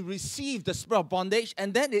not to receive the spirit of bondage.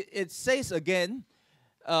 And then it says again,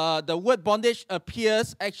 the word bondage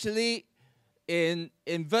appears actually in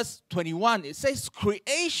verse 21. It says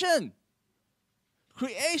creation.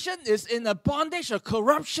 Creation is in a bondage of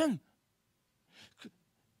corruption.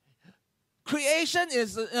 Creation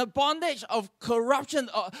is a bondage of corruption.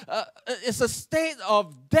 It's a state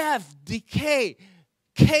of death, decay,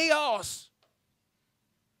 chaos,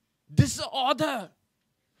 disorder.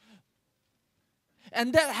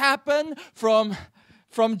 And that happened from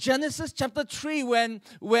Genesis chapter 3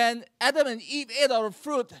 when Adam and Eve ate of the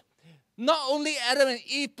fruit. Not only Adam and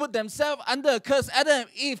Eve put themselves under a curse, Adam and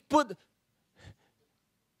Eve put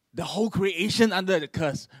the whole creation under the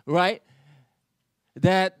curse, right?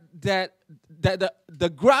 That the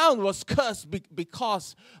ground was cursed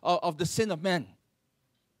because of the sin of man.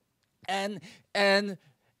 And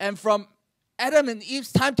from Adam and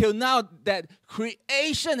Eve's time till now, that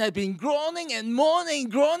creation had been groaning and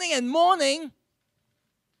mourning,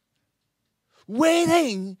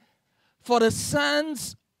 waiting for the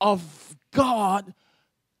sons of God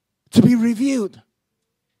to be revealed.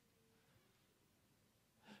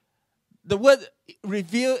 The word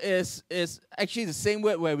reveal is actually the same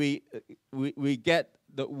word where we get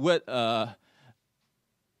the word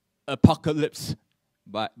apocalypse,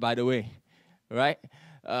 by the way, right?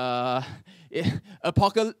 The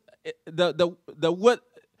word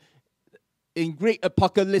in Greek,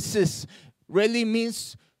 apocalypsis, really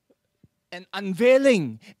means an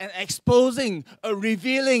unveiling, an exposing, a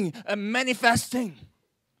revealing, a manifesting.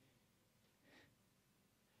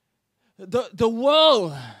 The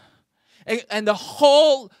world and the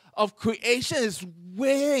whole of creation is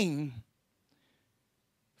waiting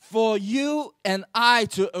for you and I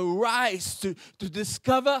to arise, to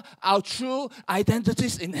discover our true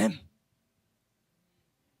identities in Him.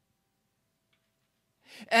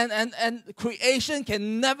 And creation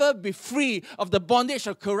can never be free of the bondage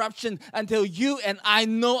of corruption until you and I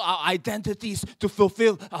know our identities to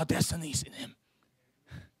fulfill our destinies in Him.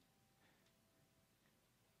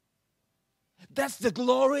 That's the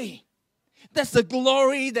glory. That's the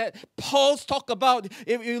glory that Paul's talk about.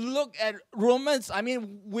 If you look at Romans, I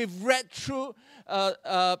mean, we've read through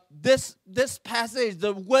this passage.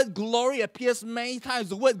 The word glory appears many times.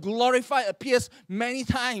 The word glorify appears many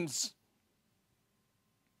times.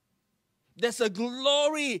 There's a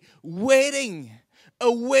glory awaiting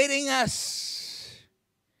us.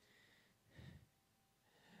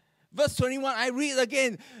 Verse 21, I read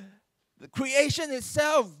again. The creation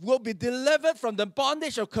itself will be delivered from the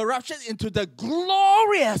bondage of corruption into the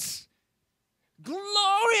glorious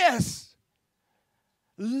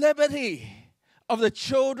liberty of the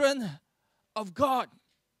children of God.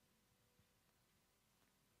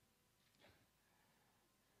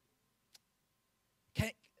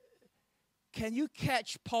 Can you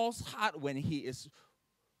catch Paul's heart when he's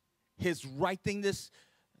writing this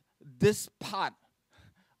part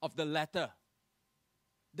of the letter?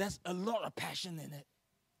 there's a lot of passion in it.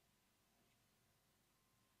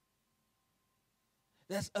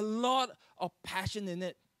 There's a lot of passion in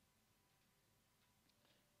it.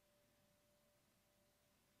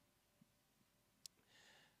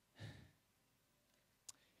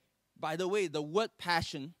 By the way, the word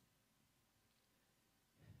passion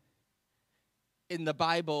in the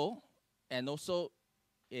Bible and also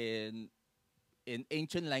in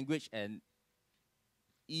ancient language and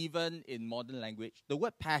even in modern language, the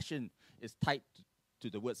word passion is tied to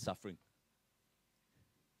the word suffering.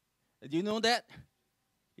 Do you know that?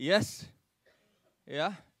 Yes?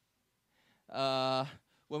 Yeah?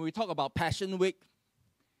 When we talk about Passion Week,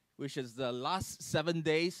 which is the last 7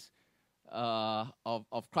 days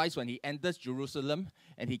of Christ when he enters Jerusalem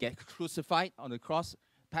and he gets crucified on the cross,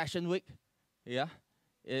 Passion Week, yeah,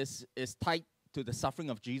 is tied to the suffering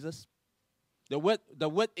of Jesus. The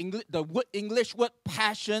word English word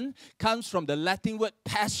passion comes from the Latin word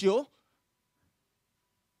passio,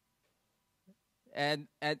 and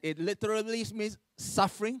it literally means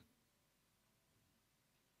suffering.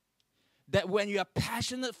 That when you are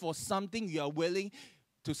passionate for something, you are willing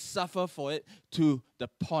to suffer for it to the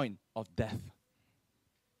point of death.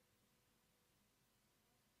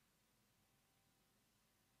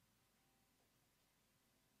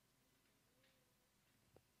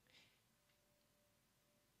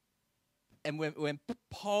 And when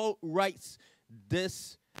Paul writes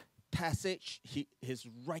this passage, he's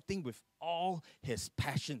writing with all his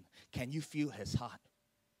passion. Can you feel his heart?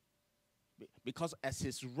 Because as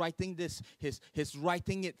he's writing this, he's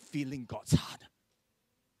writing it feeling God's heart.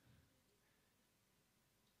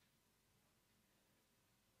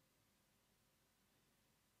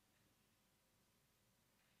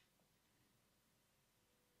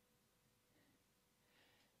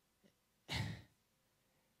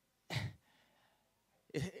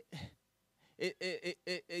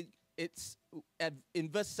 It's in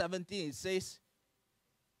verse 17 it says,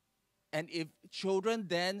 and if children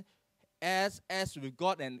then as with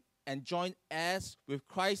God and join as with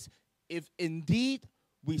Christ, if indeed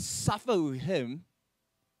we suffer with him,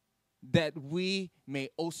 that we may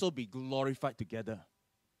also be glorified together.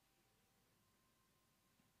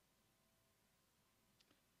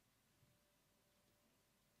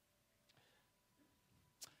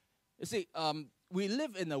 You see, we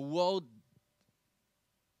live in a world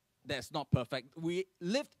that's not perfect. We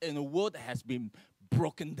live in a world that has been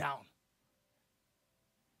broken down.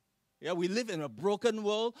 Yeah, we live in a broken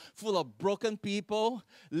world full of broken people,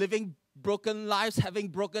 living broken lives, having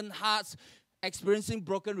broken hearts, experiencing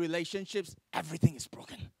broken relationships. Everything is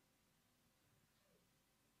broken.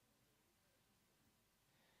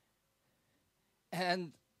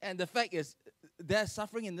 And the fact is, there's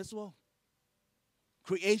suffering in this world.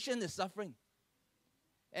 Creation is suffering.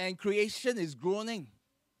 And creation is groaning.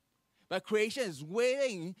 But creation is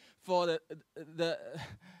waiting for the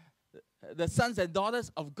sons and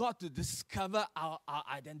daughters of God to discover our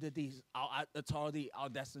identities, our authority, our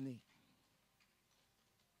destiny.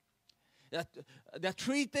 There are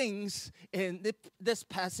three things in this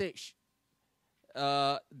passage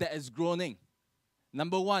that is groaning.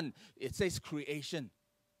 Number one, it says creation.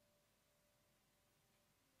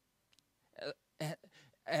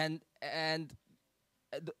 And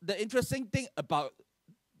the interesting thing about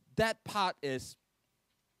that part is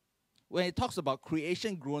when it talks about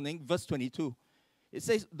creation groaning, verse 22, it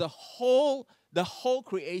says the whole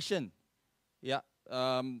creation, yeah.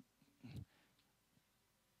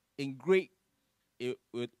 In Greek,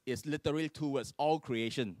 it's literally two words, all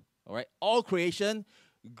creation. All right, all creation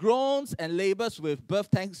groans and labors with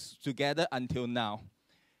birth pangs together until now.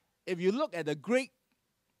 If you look at the Greek,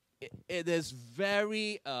 it is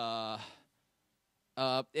very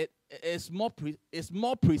it's more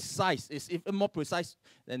precise. It's even more precise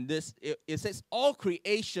than this. It says all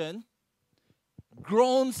creation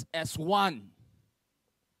groans as one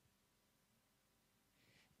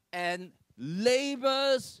and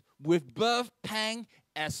labors with birth pang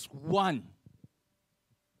as one.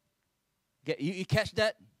 You catch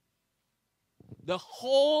that? The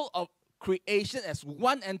whole of creation as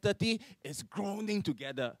one entity is groaning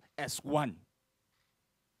together as one.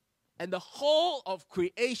 And the whole of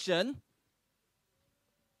creation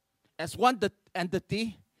as one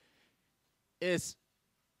entity is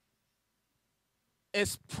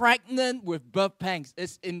pregnant with birth pangs,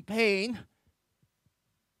 is in pain,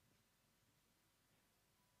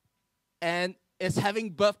 and is having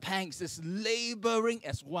birth pangs, is laboring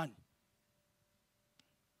as one.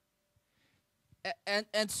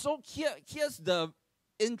 And so here's the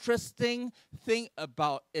interesting thing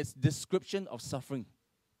about its description of suffering.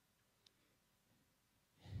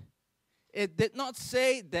 it did not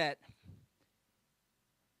say that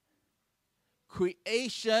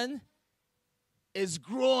creation is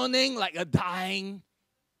groaning like a dying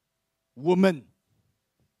woman.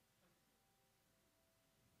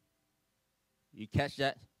 You catch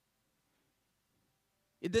that?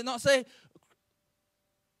 It did not say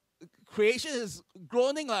creation is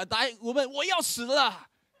groaning like a dying woman. 我要死了.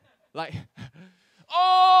 Like,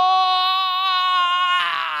 oh!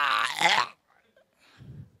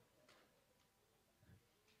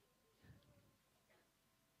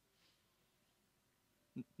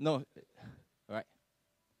 No, right?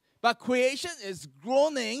 But creation is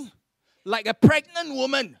groaning like a pregnant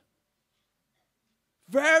woman.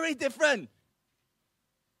 Very different.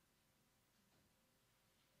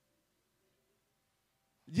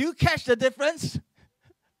 Do you catch the difference?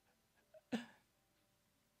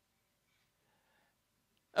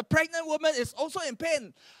 A pregnant woman is also in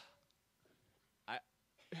pain.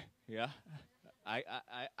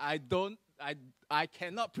 I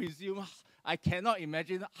cannot presume, I cannot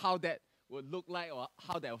imagine how that would look like or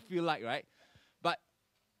how that would feel like, right? But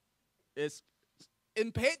it's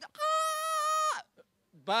in pain.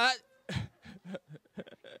 But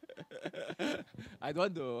I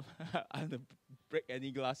don't want to break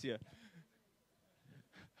any glass here.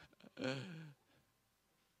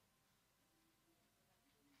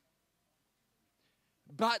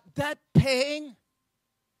 But that pain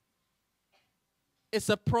is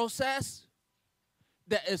a process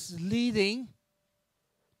that is leading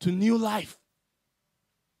to new life.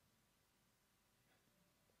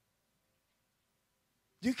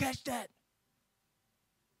 Do you catch that?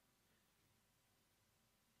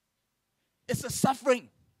 It's a suffering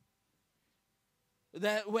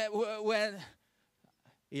that when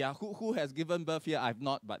yeah, who has given birth here? I've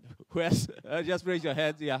not, but who has? Just raise your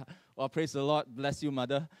hands. Yeah, or praise the Lord. Bless you,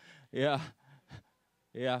 mother. Yeah,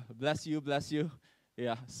 bless you.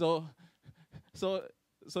 Yeah, so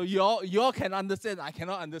you all can understand. I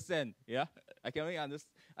cannot understand. Yeah, I can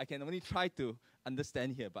only try to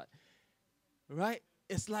understand here. But right,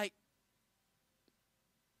 it's like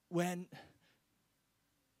when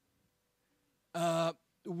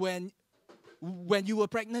you were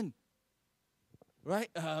pregnant, right?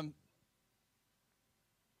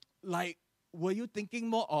 Like, were you thinking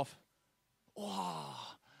more of, wow,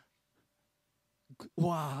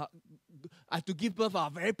 I have to give birth,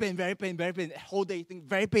 very pain, whole day, think,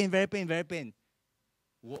 very pain.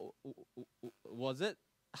 Was it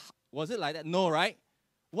like that? No, right?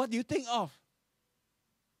 What do you think of?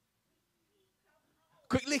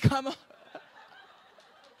 Quickly come out.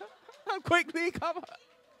 Quickly come out.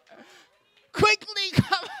 Quickly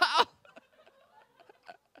come out.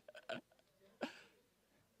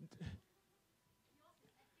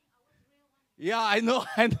 Yeah, I know.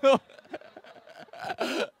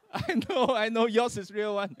 I know yours is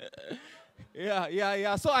real one.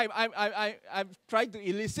 Yeah. So I'm trying to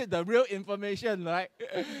elicit the real information, right?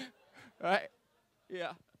 Right?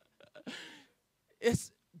 Yeah.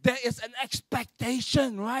 There is an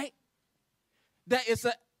expectation, right? There's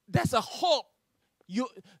a hope.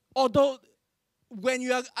 Although when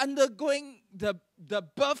you are undergoing the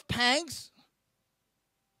birth pangs,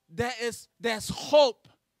 there's hope.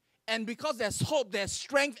 And because there's hope, there's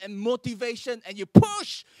strength and motivation, and you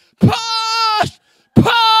push,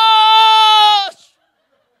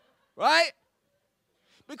 right?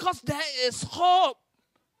 Because there is hope,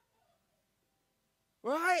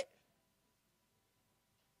 right?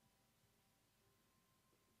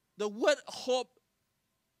 The word hope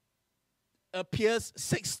appears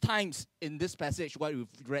 6 times in this passage, what we've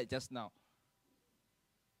read just now.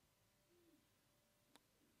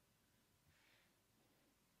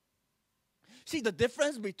 See the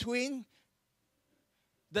difference between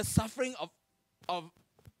the suffering of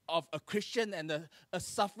a Christian and a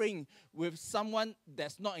suffering with someone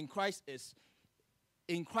that's not in Christ is,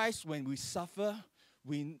 in Christ, when we suffer,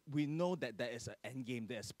 we know that there is an end game,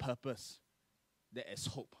 there is purpose, there is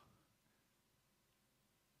hope.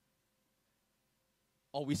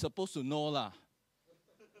 Or we're supposed to know lah.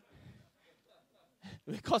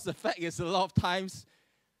 Because the fact is, a lot of times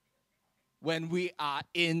when we are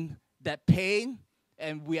in that pain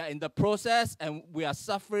and we are in the process and we are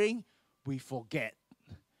suffering, we forget.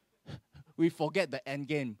 We forget the end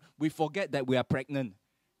game. We forget that we are pregnant.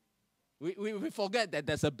 We forget that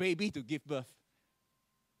there's a baby to give birth.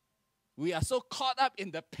 We are so caught up in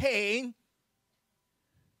the pain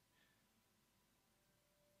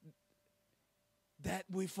that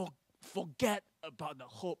we forget about the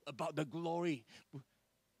hope, about the glory.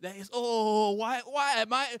 That is, why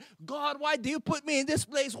am I, God, why do you put me in this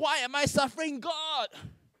place? Why am I suffering, God?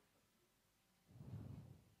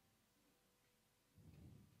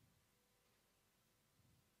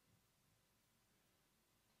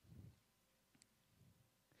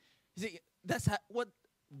 See, what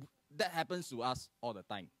that happens to us all the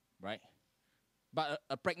time, right? But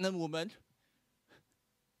a pregnant woman,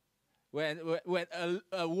 when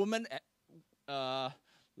a woman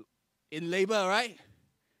in labor, right?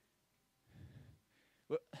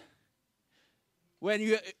 When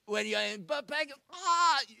you're in birth pain,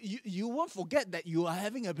 you won't forget that you are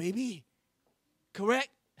having a baby. Correct?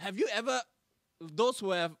 Have you ever, those who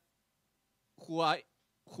have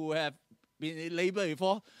been in labor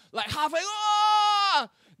before, like halfway,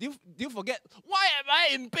 do you forget, why am I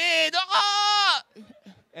in bed?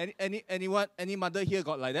 Any mother here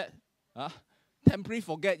got like that? Temporarily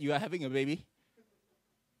forget you are having a baby?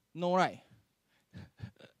 No, right?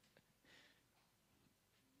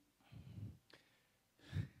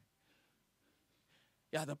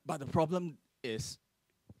 Yeah, but the problem is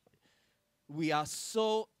we are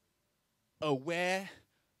so aware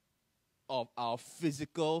of our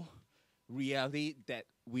physical reality that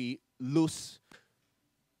we lose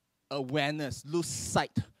awareness, lose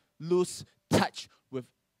sight, lose touch with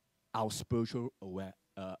our spiritual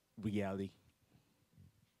reality.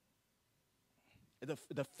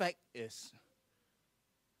 The fact is,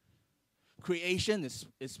 creation is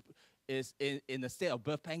in a state of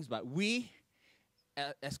birth pangs, but we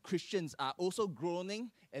as Christians are also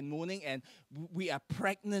groaning and moaning, and we are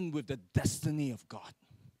pregnant with the destiny of God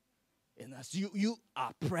in us. You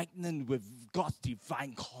are pregnant with God's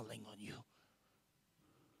divine calling on you.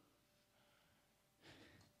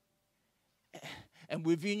 And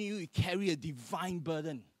within you, you carry a divine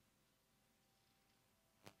burden.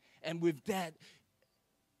 And with that,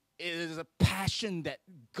 it is a passion that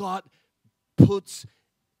God puts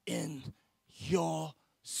in your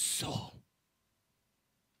soul.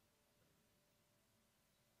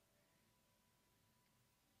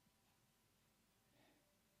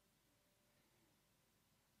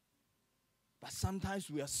 But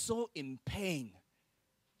sometimes we are so in pain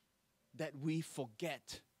that we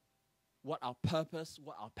forget what our purpose,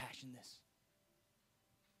 what our passion is.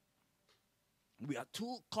 We are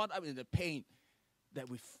too caught up in the pain that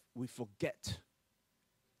we forget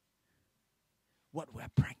what we're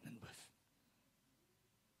pregnant with.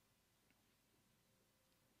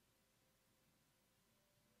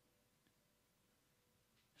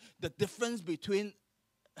 The difference between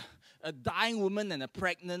a dying woman and a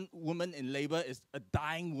pregnant woman in labor is a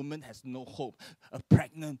dying woman has no hope. A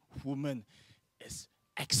pregnant woman is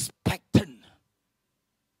expectant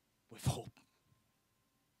with hope.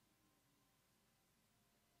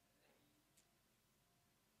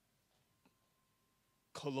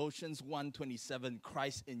 Colossians 1:27,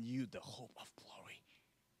 Christ in you, the hope of glory.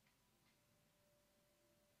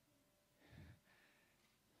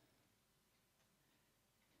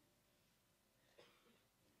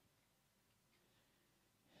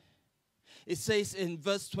 It says in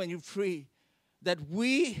verse 23 that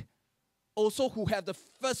we also who have the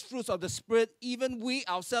first fruits of the Spirit, even we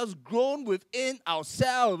ourselves groan within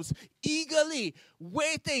ourselves, eagerly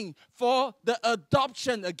waiting for the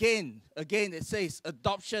adoption again. Again, it says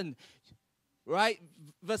adoption, right?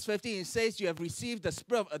 Verse 15, it says you have received the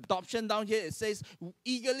spirit of adoption. Down here, it says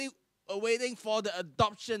eagerly awaiting for the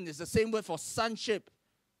adoption. It's the same word for sonship.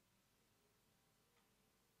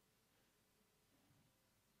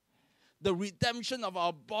 The redemption of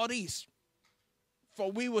our bodies. For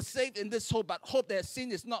we were saved in this hope, but hope that is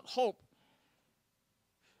seen is not hope.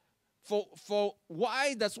 For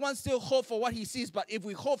why does one still hope for what he sees? But if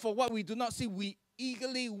we hope for what we do not see, we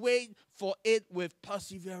eagerly wait for it with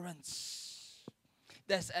perseverance.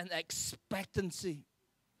 There's an expectancy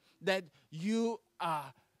that you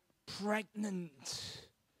are pregnant.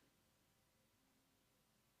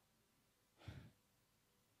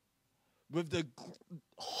 With the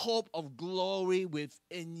hope of glory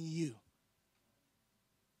within you.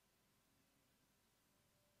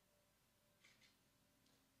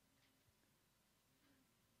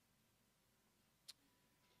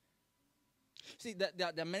 See, there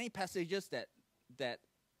are many passages that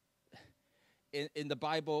in the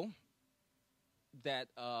Bible that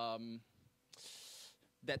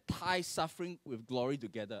tie suffering with glory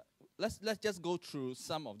together. Let's just go through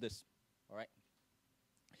some of this. All right.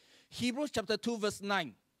 Hebrews chapter 2 verse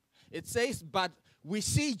 9. It says, but we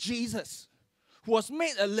see Jesus, who was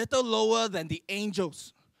made a little lower than the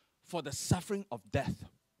angels for the suffering of death,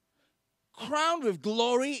 crowned with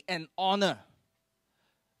glory and honor,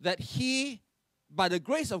 that he, by the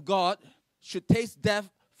grace of God, should taste death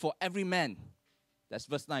for every man. That's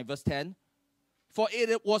verse 9. Verse 10. For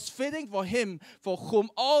it was fitting for him, for whom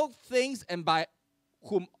all things and by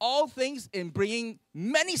whom all things in bringing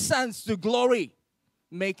many sons to glory,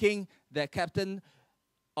 making their captain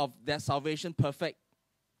of their salvation perfect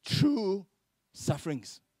through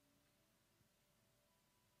sufferings.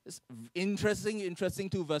 It's interesting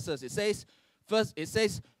two verses. It says, first, it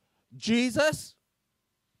says, Jesus,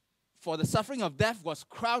 for the suffering of death, was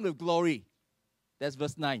crowned with glory. That's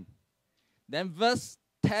verse 9. Then verse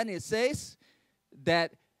 10, it says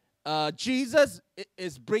that Jesus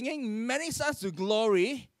is bringing many sons to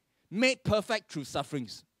glory, made perfect through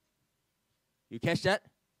sufferings. You catch that?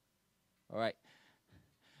 All right.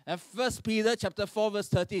 And 1 Peter chapter 4, verse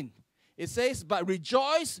 13, it says, but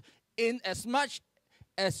rejoice in as much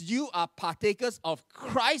as you are partakers of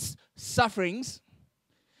Christ's sufferings,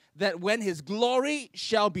 that when his glory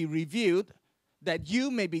shall be revealed, that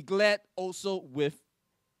you may be glad also with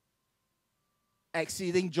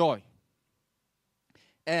exceeding joy.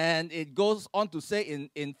 And it goes on to say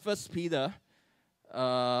in 1 Peter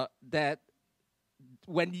that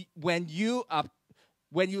when you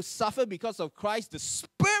suffer because of Christ, the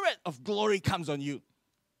Spirit of glory comes on you.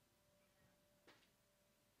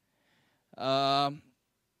 Now,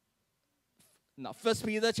 1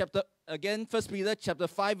 Peter chapter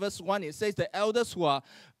 5, verse 1, it says, the elders who are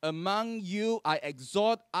among you I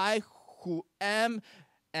exhort, I who am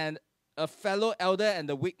and a fellow elder and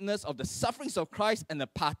the witness of the sufferings of Christ and the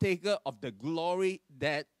partaker of the glory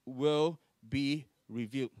that will be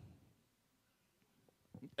revealed.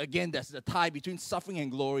 Again, there's the tie between suffering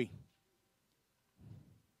and glory.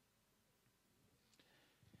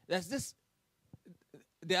 There's this,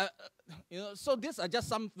 so these are just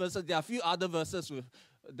some verses. There are a few other verses with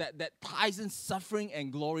that ties in suffering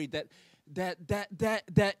and glory. That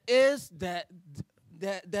is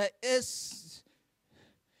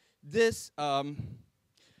this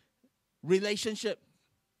relationship.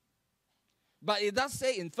 But it does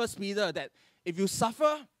say in 1 Peter that if you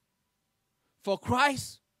suffer for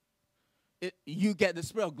Christ, you get the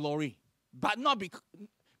Spirit of glory. But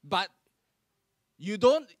you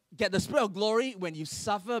don't get the Spirit of glory when you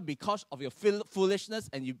suffer because of your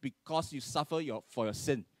foolishness and because you suffer for your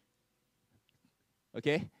sin.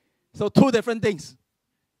 Okay? So two different things.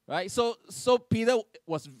 Right? So Peter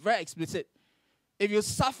was very explicit. If you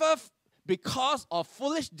suffer because of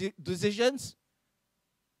foolish decisions,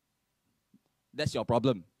 that's your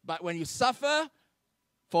problem. But when you suffer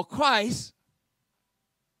for Christ,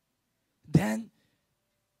 then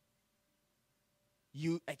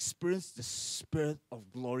you experience the Spirit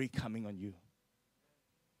of glory coming on you.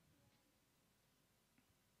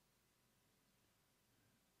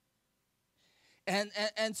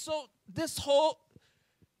 And so this whole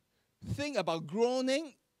thing about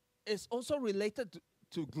groaning is also related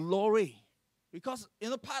to glory. Because,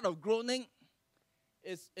 part of groaning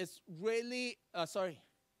is really,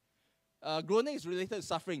 groaning is related to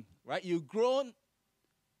suffering, right? You groan,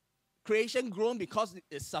 creation groan because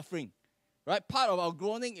it's suffering. Right? Part of our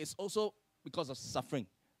groaning is also because of suffering,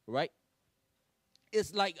 right?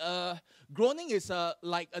 It's like groaning is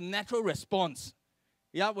like a natural response.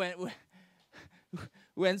 Yeah,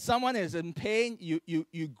 when someone is in pain,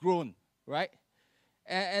 you groan, right?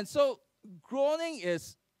 And so groaning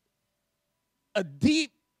is a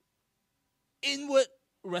deep inward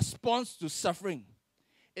response to suffering.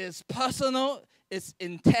 It's personal, it's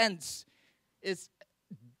intense, it's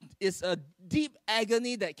a deep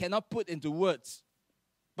agony that cannot put into words,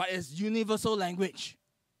 but it's universal language.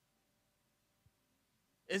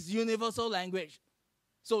 It's universal language.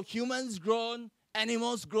 So humans groan,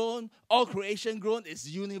 animals groan, all creation groan. It's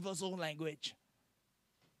universal language.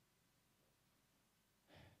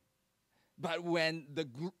 But when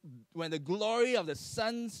the glory of the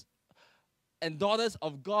sons and daughters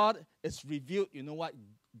of God is revealed, you know what?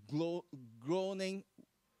 Groaning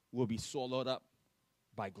will be swallowed up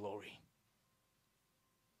by glory.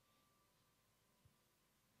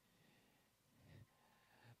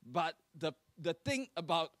 But the thing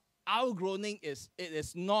about our groaning is it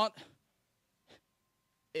is not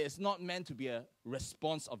meant to be a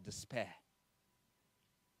response of despair.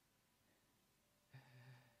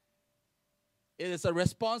 It is a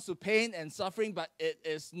response to pain and suffering, but it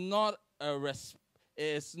is not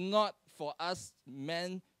for us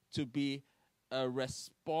meant to be a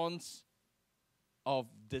response of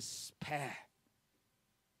despair.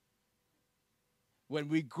 When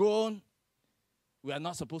we groan, we are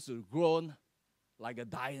not supposed to groan like a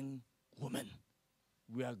dying woman.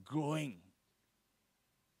 We are growing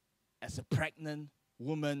as a pregnant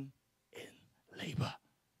woman in labor.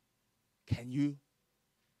 Can you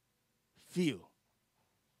feel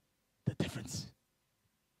the difference?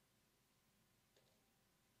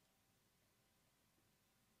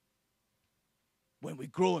 When we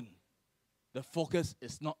groan, the focus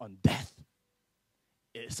is not on death,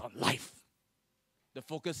 it is on life. The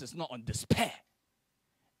focus is not on despair,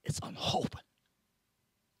 it's on hope.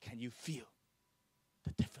 Can you feel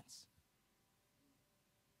the difference?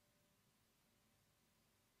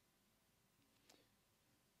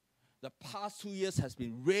 The past 2 years has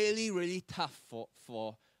been really, really tough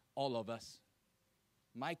for all of us.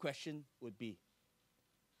 My question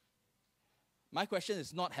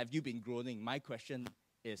is not, have you been groaning? My question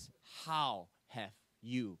is, how have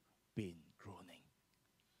you been groaning?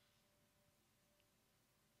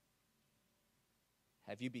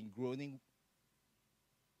 Have you been groaning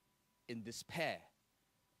in despair,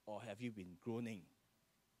 or have you been groaning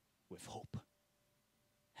with hope?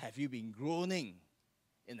 Have you been groaning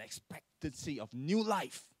in expectancy of new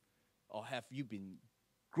life, or have you been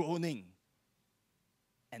groaning,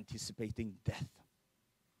 anticipating death?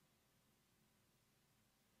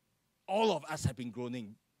 All of us have been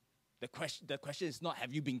groaning. The question is not,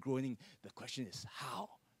 have you been groaning? The question is, how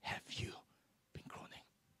have you been groaning?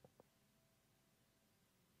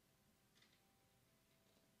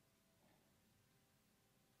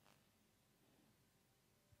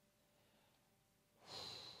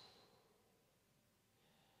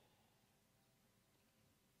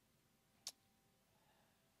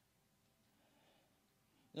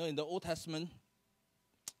 You know, in the Old Testament,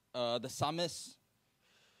 the psalmist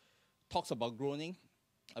talks about groaning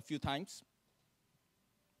a few times.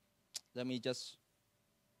 Let me just,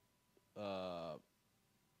 turn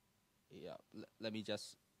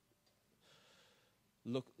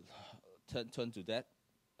to that.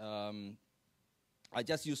 I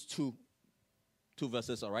just used two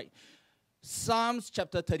verses, all right? Psalms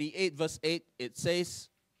chapter 38, verse 8, it says,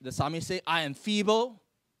 the psalmist says, I am feeble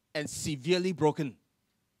and severely broken.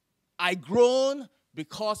 I groan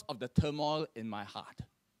because of the turmoil in my heart.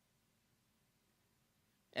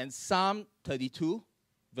 And Psalm 32,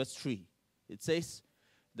 verse 3, it says,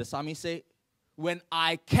 the psalmist says, when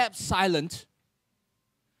I kept silent,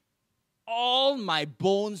 all my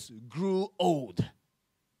bones grew old.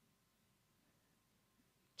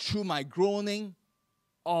 Through my groaning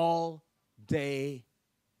all day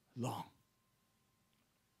long.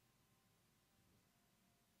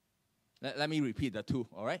 Let me repeat the two,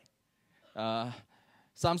 all right?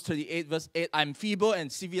 Psalms 38, verse 8, I'm feeble and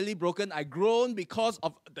severely broken. I groan because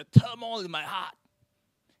of the turmoil in my heart.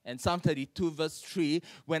 And Psalm 32, verse 3,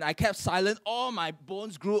 when I kept silent, all my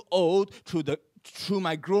bones grew old through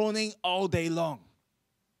my groaning all day long.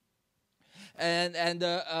 And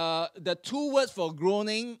the two words for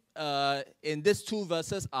groaning in these two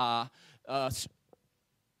verses are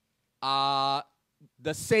the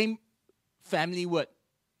same family word,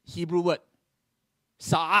 Hebrew word,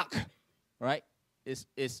 sa'ak. Right? Is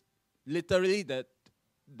literally the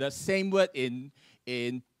same word in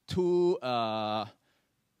two, how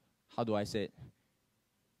do I say it?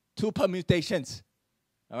 Two permutations.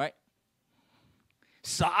 All right?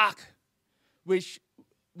 Sa'ak, which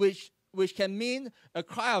can mean a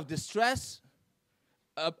cry of distress,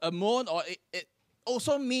 a moan, or it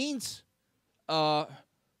also means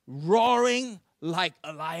roaring like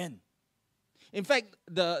a lion. In fact,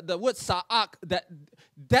 the word sa'ak,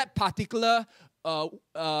 that particular,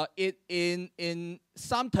 in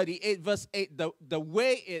Psalm 38, verse 8, the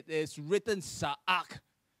way it is written, sa'ak,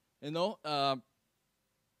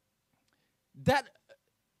 that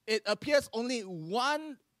it appears only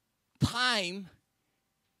one time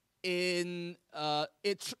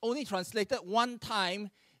it's only translated one time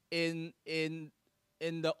in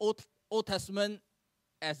the Old Testament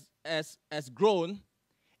as groan.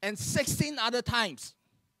 And 16 other times,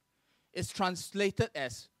 it's translated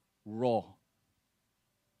as roar.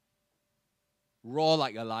 Roar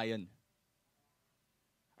like a lion.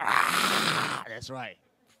 Ah, that's right.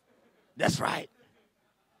 That's right.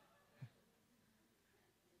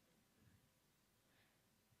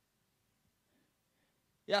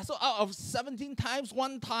 Yeah, so out of 17 times,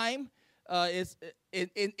 one time is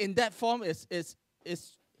in that form is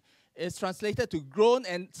translated to groan,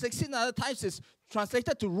 and 16 other times is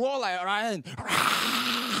translated to roar like a lion.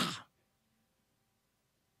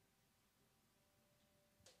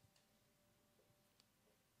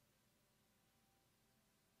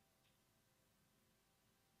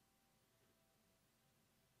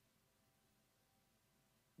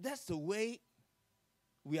 That's the way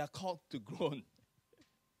we are called to groan.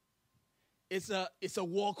 It's a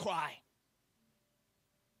war cry.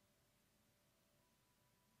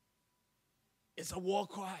 It's a war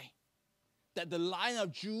cry that the Lion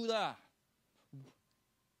of Judah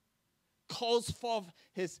calls forth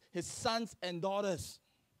his sons and daughters.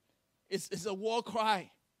 It's a war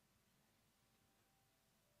cry.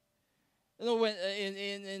 You know, when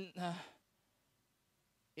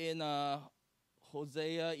in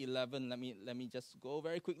Hosea 11. Let me just go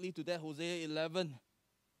very quickly to that. Hosea 11.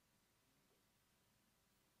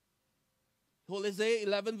 Hosea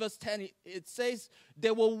 11 verse 10, it says,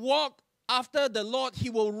 they will walk after the Lord. He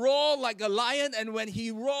will roar like a lion, and when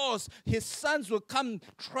he roars, his sons will come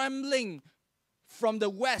trembling from the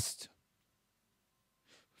west.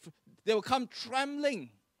 They will come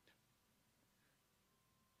trembling.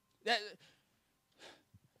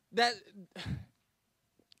 That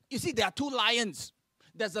you see, there are two lions.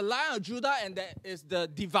 There's the Lion of Judah, and there is the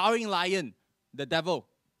devouring lion, the devil,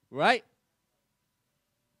 right?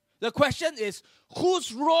 The question is,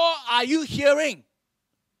 whose roar are you hearing?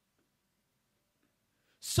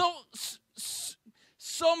 So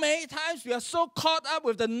many times we are so caught up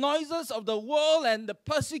with the noises of the world and the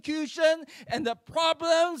persecution and the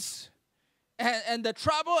problems and the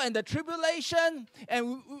trouble and the tribulation,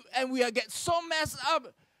 and we are get so messed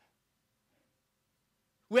up.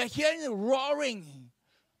 We are hearing the roaring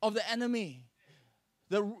of the enemy,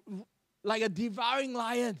 like a devouring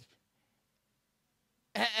lion.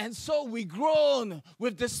 And so we groan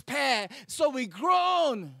with despair. So we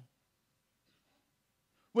groan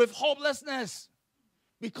with hopelessness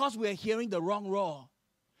because we are hearing the wrong roar.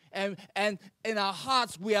 And in our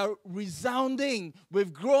hearts, we are resounding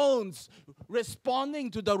with groans,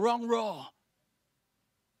 responding to the wrong roar.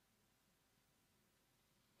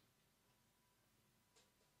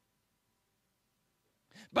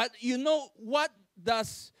 But you know what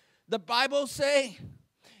does the Bible say?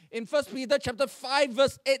 In 1 Peter chapter 5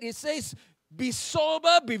 verse 8, it says, be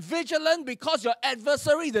sober, be vigilant, because your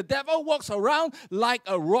adversary, the devil, walks around like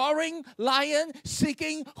a roaring lion,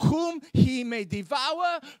 seeking whom he may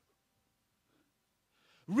devour.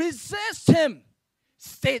 Resist him,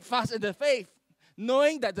 steadfast in the faith,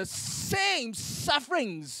 knowing that the same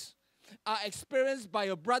sufferings are experienced by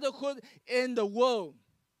your brotherhood in the world.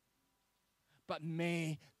 But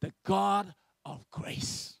may the God of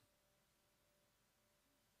grace,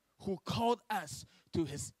 who called us to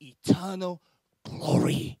his eternal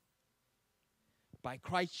glory by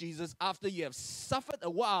Christ Jesus, after you have suffered a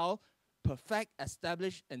while, perfect,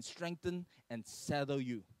 establish, and strengthen, and settle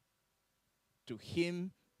you. To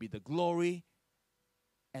him be the glory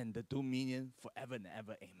and the dominion forever and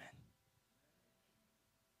ever. Amen.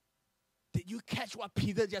 Did you catch what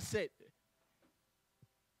Peter just said?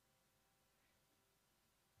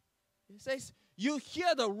 He says, you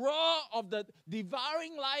hear the roar of the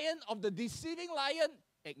devouring lion, of the deceiving lion,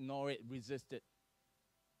 ignore it, resist it.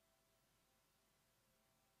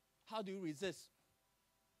 How do you resist?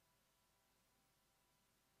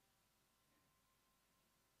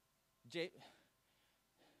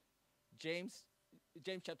 James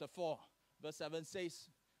chapter 4, verse 7 says,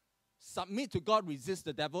 submit to God, resist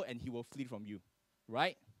the devil, and he will flee from you.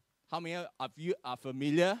 Right? How many of you are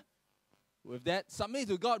familiar with that? Submit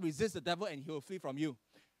to God, resist the devil, and he will flee from you.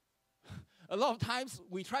 A lot of times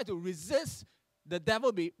we try to resist the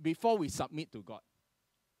devil before we submit to God.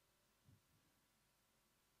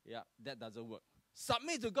 Yeah, that doesn't work.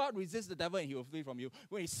 Submit to God, resist the devil, and he will flee from you.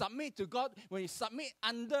 When you submit to God, when you submit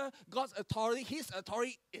under God's authority, his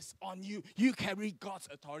authority is on you. You carry God's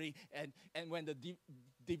authority. And when the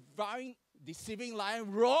devouring, deceiving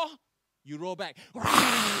lion roar, you roar back.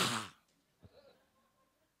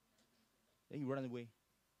 Then you run away.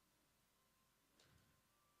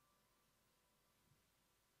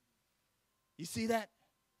 You see that?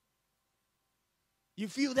 You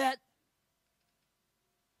feel that?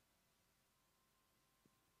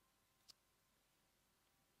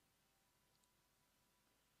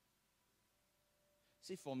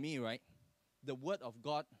 See, for me, right, the word of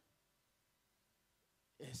God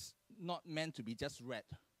is not meant to be just read,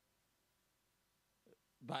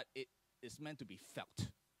 but it is meant to be felt.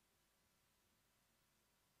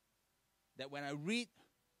 That when I read,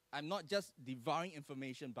 I'm not just devouring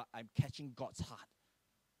information, but I'm catching God's heart.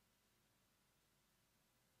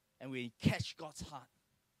 And when you catch God's heart,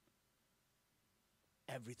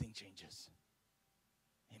 everything changes.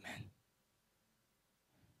 Amen.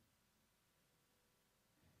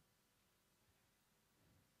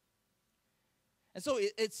 And so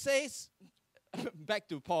it says, back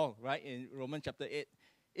to Paul, right, in Romans chapter 8,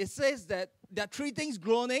 it says that there are three things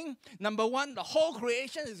groaning. Number one, the whole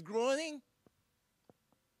creation is groaning.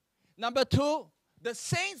 Number two, the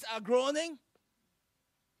saints are groaning.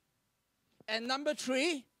 And number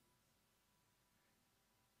three,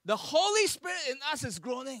 the Holy Spirit in us is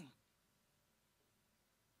groaning.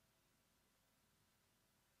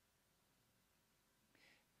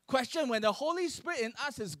 Question, when the Holy Spirit in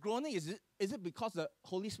us is groaning, is it because the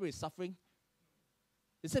Holy Spirit is suffering?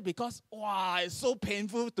 Is it because, wow, it's so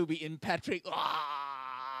painful to be in Patrick?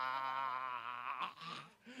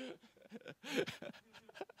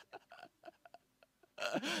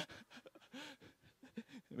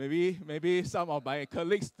 Maybe some of my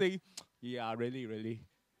colleagues think, yeah, really.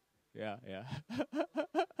 Yeah.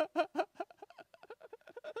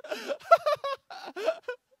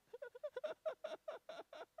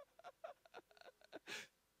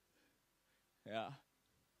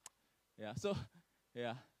 Yeah. So,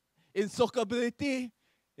 yeah. Insocability,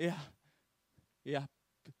 yeah. In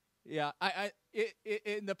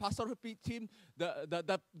the pastoral team,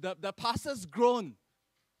 the pastors groan.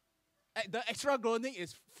 The extra groaning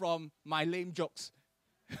is from my lame jokes.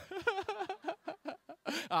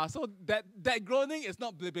 So that groaning is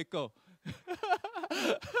not biblical.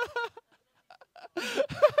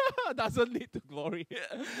 Doesn't lead to glory.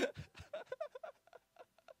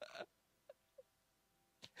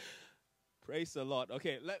 Praise the Lord.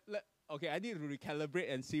 Okay, okay, I need to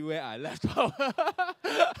recalibrate and see where I left off.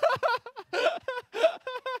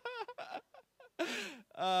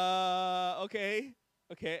 Okay,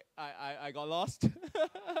 I got lost.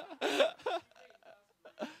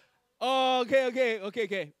 Oh, okay.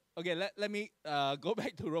 Let me go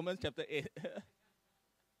back to Romans chapter 8.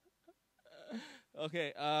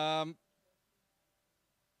 Okay.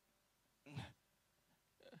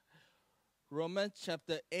 Romans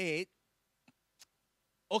chapter 8.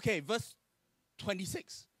 Okay, verse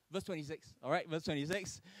 26. Verse 26. All right, verse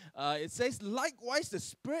 26. It says, likewise, the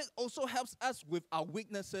Spirit also helps us with our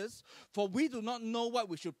weaknesses, for we do not know what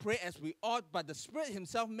we should pray as we ought, but the Spirit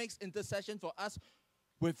himself makes intercession for us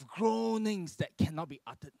with groanings that cannot be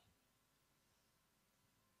uttered.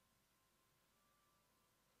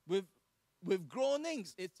 With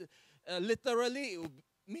groanings, it's literally, it would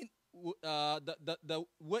mean the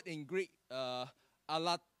word in Greek,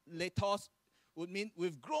 alaletos, would mean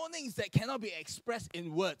with groanings that cannot be expressed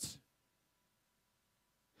in words.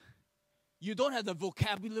 You don't have the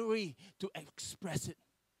vocabulary to express it.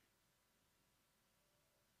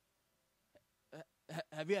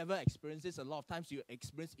 Have you ever experienced this? A lot of times you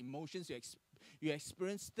experience emotions, you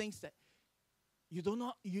experience things that you don't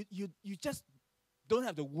know, you just don't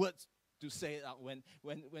have the words to say it out. When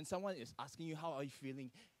someone is asking you, how are you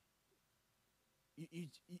feeling?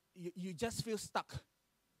 You just feel stuck.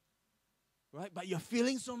 Right? But you're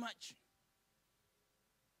feeling so much.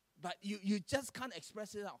 But you just can't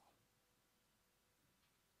express it out.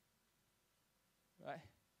 Right?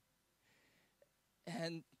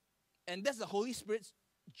 And that's the Holy Spirit's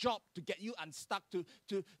job, to get you unstuck, to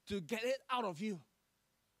get it out of you.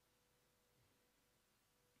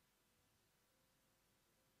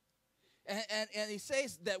 And it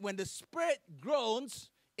says that when the Spirit groans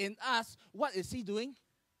in us, what is he doing?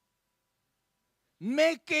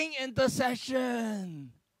 Making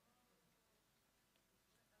intercession.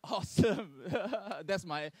 Awesome. That's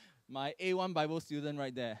my A1 Bible student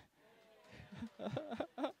right there.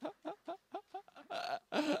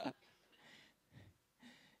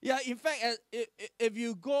 Yeah, in fact, if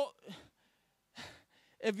you go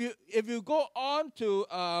on to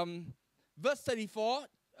verse 34,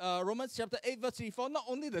 Romans chapter 8, verse 34, not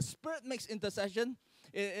only the Spirit makes intercession,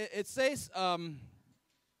 it says,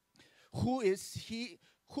 who is he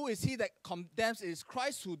that condemns? It is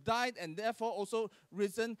Christ, who died and therefore also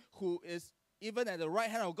risen, who is even at the right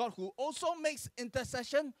hand of God, who also makes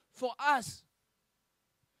intercession for us.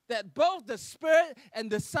 That both the Spirit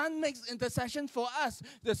and the Son makes intercession for us.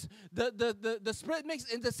 The Spirit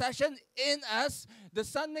makes intercession in us. The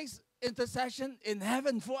Son makes intercession in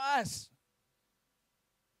heaven for us.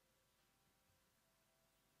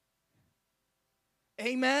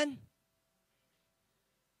 Amen.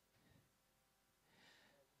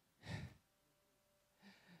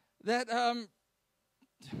 That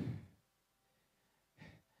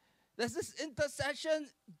there's this intercession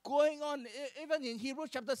going on even in Hebrews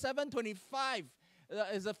chapter 7:25.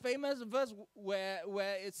 Is a famous verse where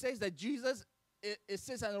it says that Jesus it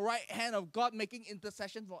sits on the right hand of God making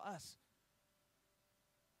intercession for us.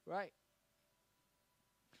 Right?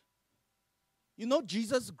 You know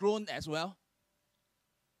Jesus groaned as well.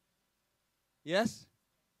 Yes?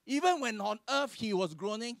 Even when on earth he was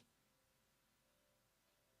groaning.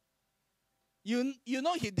 You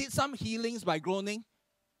know he did some healings by groaning?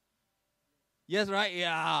 Yes, right?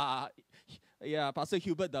 Yeah, Pastor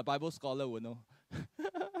Hubert, the Bible scholar, will know.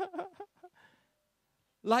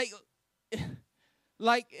 like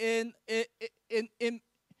in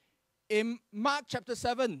Mark chapter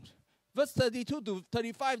 7, verse 32 to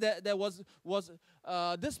 35, there was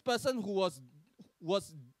this person who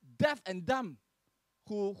was deaf and dumb,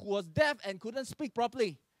 who was deaf and couldn't speak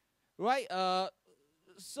properly, right?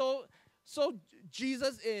 So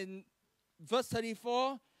Jesus in verse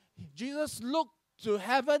 34, Jesus looked to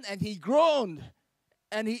heaven and he groaned.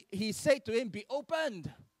 And he said to him, be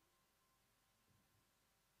opened.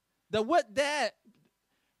 The word there,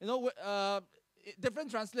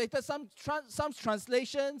 different translators, some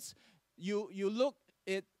translations, you look,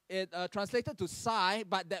 it translated to sigh,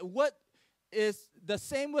 but that word is the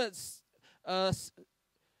same word,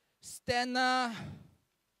 stena,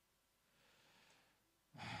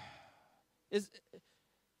 is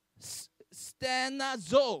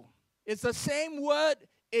stenazo. It's the same word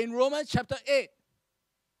in Romans chapter 8.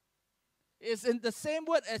 It's in the same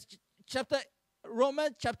word as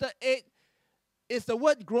Romans chapter 8 is the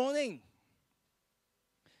word groaning.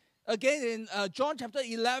 Again, in John chapter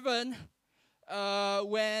 11,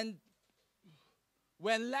 when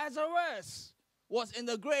Lazarus was in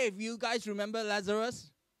the grave, you guys remember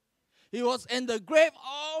Lazarus? He was in the grave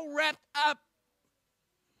all wrapped up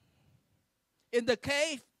in the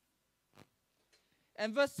cave.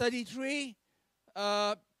 And verse 33,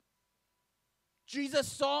 Jesus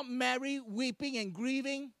saw Mary weeping and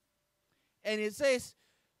grieving. And it says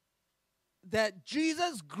that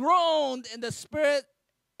Jesus groaned in the spirit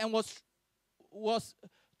and was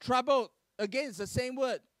troubled. Again, it's the same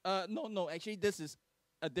word. No, actually this is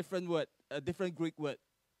a different word, a different Greek word.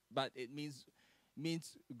 But it means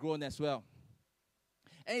groan as well.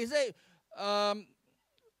 And he said,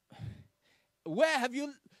 where have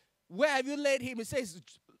you laid him? He says,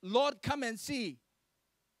 Lord, come and see.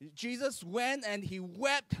 Jesus went and he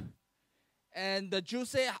wept. And the Jews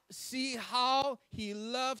say, see how he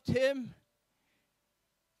loved him.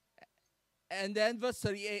 And then verse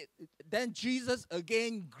 38, then Jesus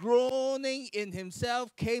again groaning in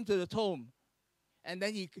himself came to the tomb. And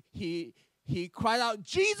then he cried out,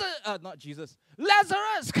 not Jesus,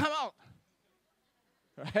 Lazarus, come out.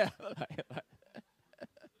 Right?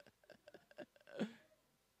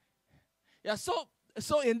 Yeah, so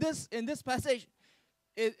in this passage,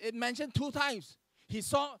 it mentioned 2 times. He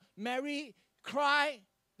saw Mary cry,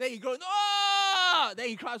 then he groaned, oh! Then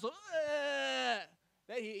he cried, so,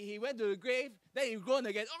 then he went to the grave, then he groaned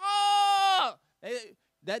again, oh!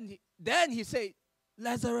 Then he said,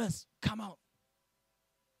 Lazarus, come out.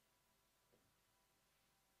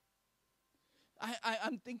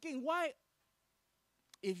 I'm thinking, why,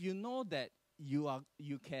 if you know that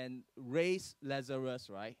you can raise Lazarus,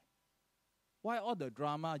 right? Why all the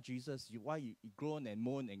drama, Jesus? Why you groan and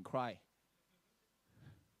moan and cry?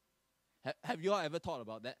 Have you all ever thought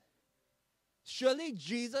about that? Surely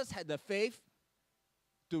Jesus had the faith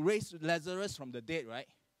to raise Lazarus from the dead, right?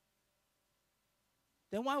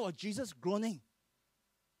 Then why was Jesus groaning?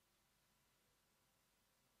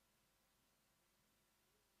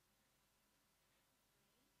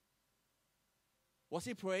 Was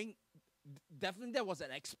he praying? Definitely that was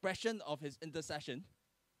an expression of his intercession.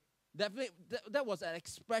 Definitely that was an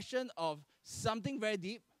expression of something very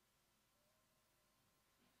deep.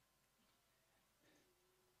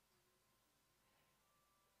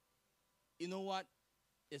 You know what?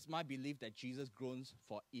 It's my belief that Jesus groans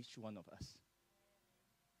for each one of us.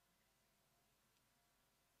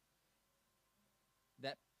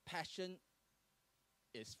 That passion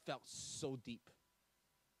is felt so deep.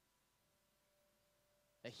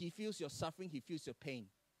 That he feels your suffering, he feels your pain.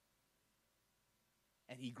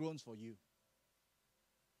 And he groans for you.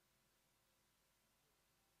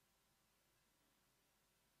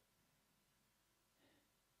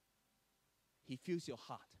 He feels your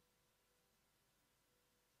heart.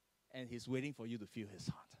 And he's waiting for you to feel his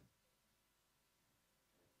heart.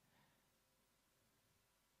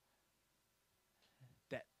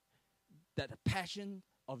 That the passion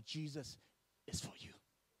of Jesus is for you.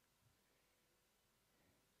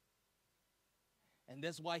 And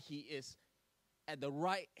that's why he is at the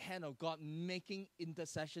right hand of God making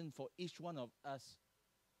intercession for each one of us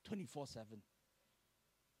 24/7.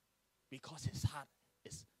 Because his heart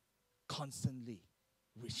is constantly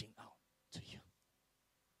reaching out to you.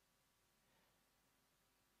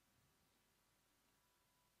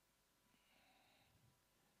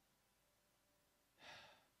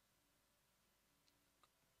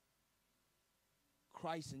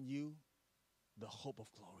 Christ in you, the hope of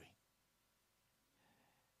glory.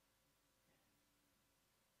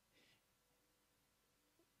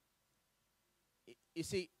 You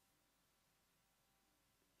see,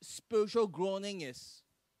 spiritual groaning is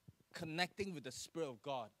connecting with the Spirit of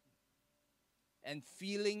God and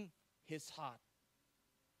feeling his heart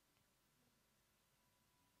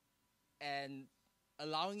and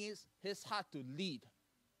allowing his heart to lead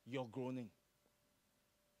your groaning.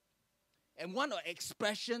 And one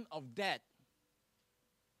expression of that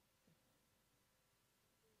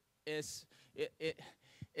is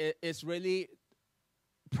really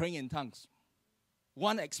praying in tongues.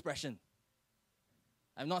 one expression.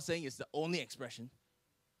 I'm not saying it's the only expression.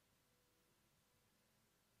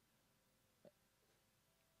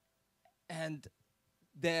 And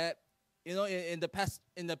there, in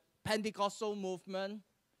the Pentecostal movement,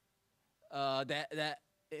 that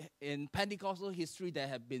in Pentecostal history, there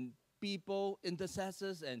have been people,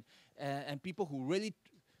 intercessors, and people who really,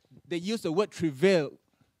 they use the word travail,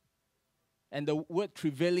 and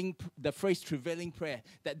the phrase travailing prayer,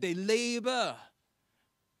 that they labor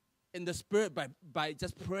in the Spirit by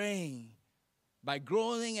just praying, by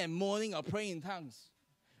groaning and moaning or praying in tongues.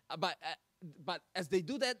 But as they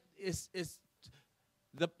do that,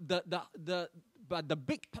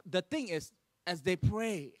 the thing is, as they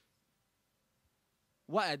pray,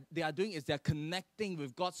 what they are doing is they're connecting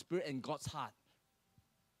with God's Spirit and God's heart,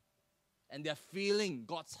 and they're feeling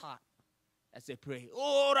God's heart as they pray.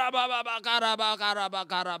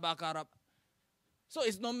 So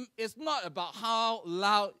it's not about how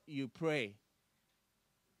loud you pray.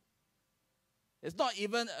 It's not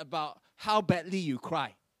even about how badly you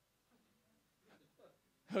cry.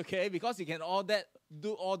 Okay, because you can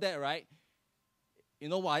do all that, right? You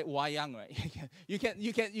know why young, right? you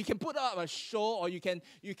can put up a show, or you can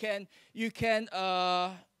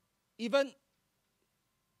even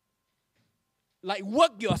like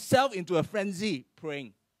work yourself into a frenzy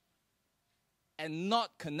praying and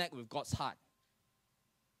not connect with God's heart.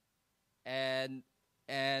 And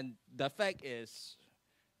the fact is,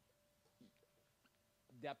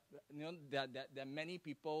 there are many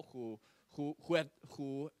people who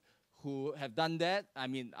have done that. I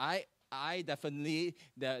mean, I definitely,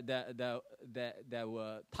 there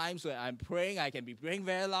were times where I'm praying, I can be praying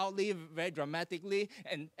very loudly, very dramatically,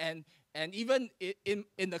 and even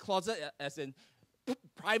in the closet, as in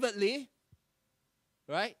privately,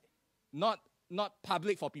 right? Not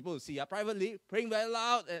public for people to see. Privately, praying very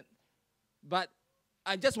loud, but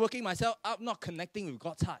I'm just working myself up, not connecting with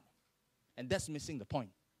God's heart. And that's missing the point.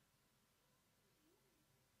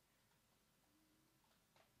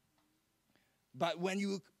 But when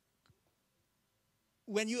you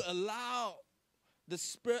allow the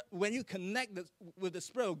Spirit, when you connect with the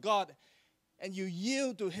Spirit of God, and you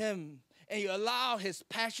yield to Him, and you allow His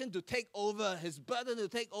passion to take over, His burden to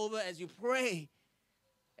take over as you pray,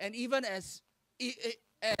 and even as if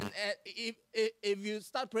you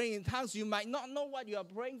start praying in tongues, you might not know what you are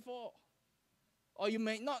praying for, or you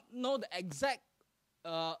may not know the exact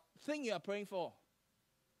thing you are praying for,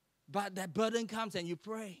 but that burden comes and you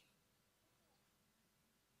pray.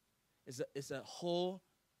 It's a whole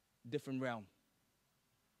different realm.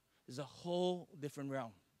 It's a whole different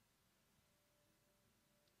realm.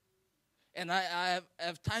 And I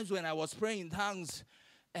have times when I was praying in tongues,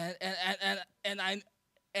 and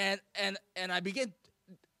I begin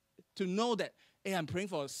to know that, hey, I'm praying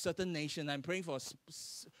for a certain nation. I'm praying for a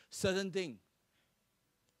certain thing.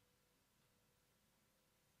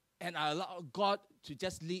 And I allow God to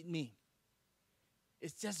just lead me.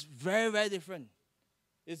 It's just very, very different.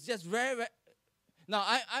 It's just very, very. Now,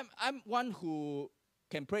 I'm one who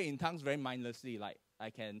can pray in tongues very mindlessly. Like,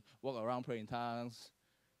 I can walk around praying in tongues,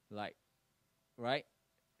 like, right?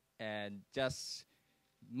 And just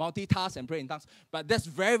multitask and pray in tongues. But that's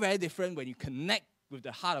very, very different when you connect with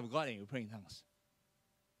the heart of God and you pray in tongues.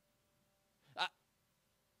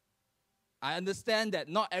 I understand that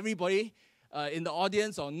not everybody in the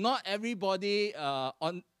audience, or not everybody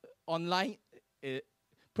online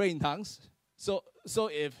pray in tongues. So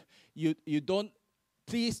if you don't,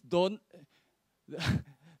 please don't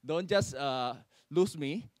just lose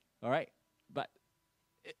me, all right? But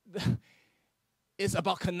it's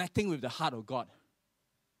about connecting with the heart of God.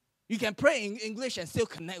 You can pray in English and still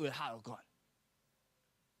connect with the heart of God,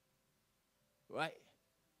 right?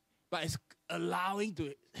 But it's allowing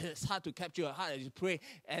His heart to capture your heart as you pray,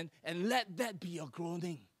 and let that be your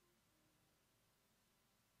groaning.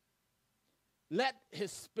 Let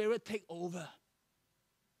His Spirit take over.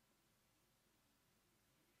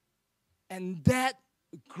 And that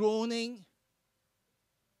groaning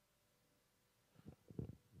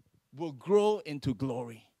will grow into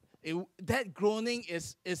glory. That groaning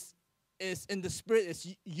is in the Spirit. It's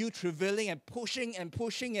you travailing and pushing and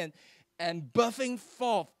birthing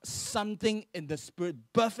forth something in the Spirit,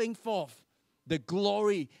 birthing forth the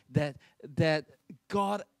glory that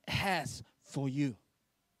God has for you.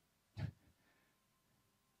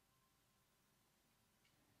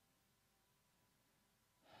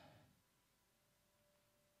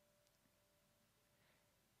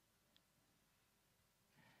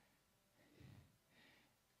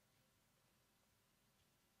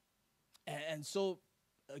 And so,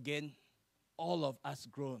 again, all of us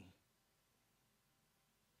groan.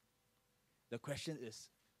 The question is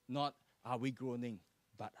not, are we groaning,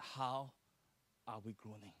 but how are we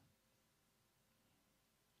groaning?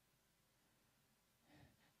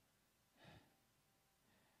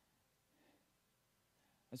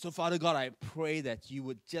 And so, Father God, I pray that you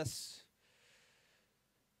would just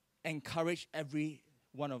encourage every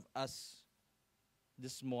one of us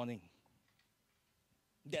this morning,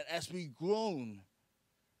 that as we groan,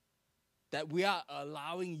 that we are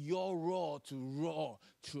allowing your roar to roar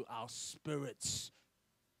through our spirits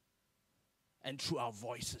and through our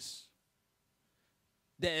voices.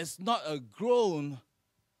 There is not a groan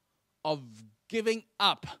of giving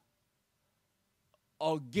up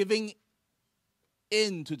or giving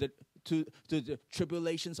in to the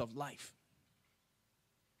tribulations of life.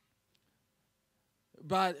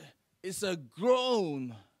 But it's a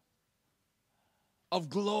groan of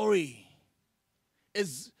glory.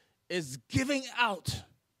 Is giving out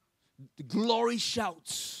the glory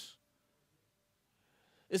shouts.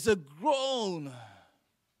 It's a groan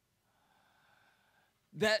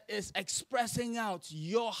that is expressing out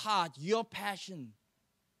your heart, your passion.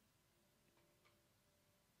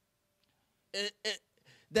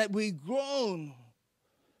 That we groan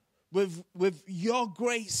with your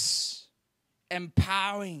grace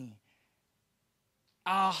empowering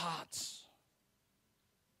our hearts.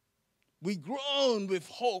 We groan with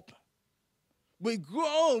hope. We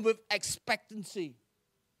groan with expectancy.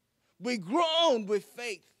 We groan with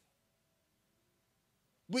faith.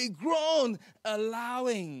 We groan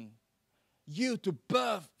allowing you to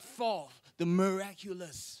birth forth the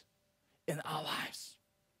miraculous in our lives.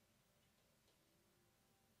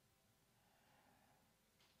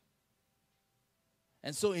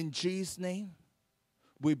 And so in Jesus' name,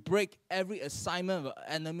 we break every assignment of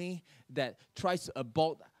the enemy that tries to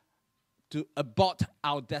abort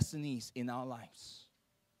our destinies in our lives.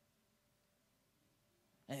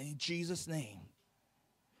 And in Jesus' name,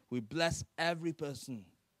 we bless every person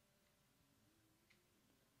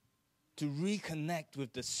to reconnect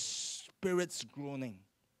with the Spirit's groaning.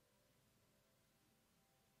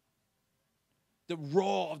 The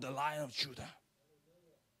roar of the Lion of Judah.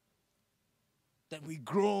 That we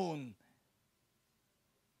groan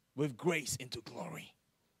with grace into glory.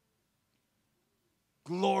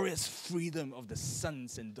 Glorious freedom of the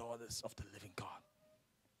sons and daughters of the living God.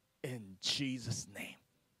 In Jesus' name.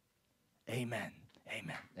 Amen.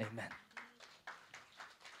 Amen. Amen.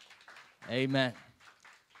 Amen.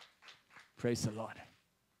 Praise the Lord.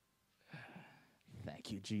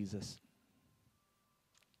 Thank you, Jesus.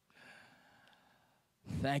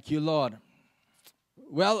 Thank you, Lord.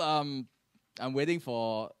 Well, I'm waiting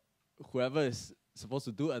for whoever is supposed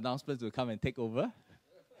to do announcements to come and take over.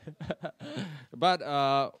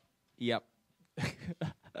 But, yep.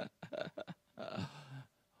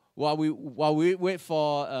 While we wait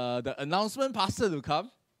for the announcement pastor to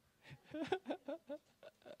come,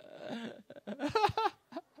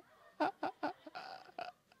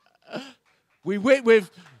 we wait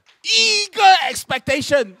with eager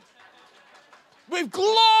expectation, with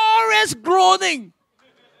glorious groaning.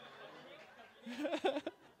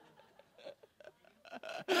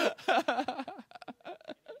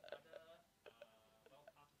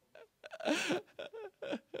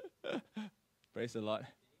 Praise the Lord.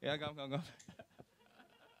 Yeah, come.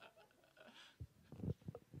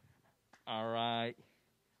 All right,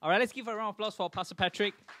 let's give a round of applause for Pastor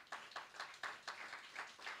Patrick.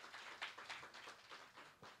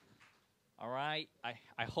 All right,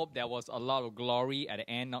 I hope there was a lot of glory at the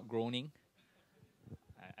end, not groaning.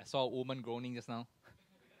 I saw a woman groaning just now.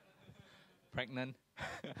 Pregnant.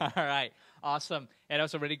 All right, awesome. And that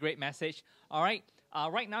was a really great message. All right,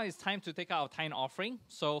 right now it's time to take out our tithe offering.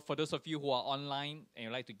 So for those of you who are online and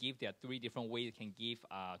you'd like to give, there are 3 different ways you can give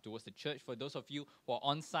towards the church. For those of you who are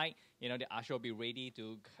on site, the usher will be ready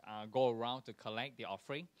to go around to collect the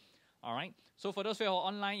offering. All right. So for those who are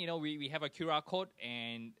online, we have a QR code,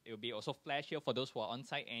 and it will be also flash here for those who are on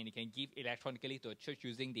site, and you can give electronically to a church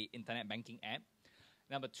using the internet banking app.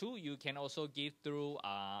 Number 2, you can also give through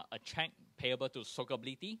a check payable to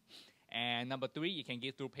Socability. And number 3, you can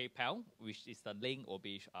give through PayPal, which is the link will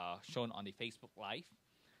be shown on the Facebook Live.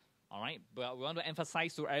 All right, but we want to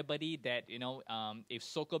emphasize to everybody that, if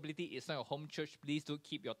Socability is not your home church, please do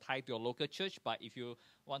keep your tithe to your local church. But if you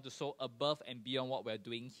want to sow above and beyond what we're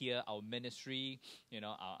doing here, our ministry,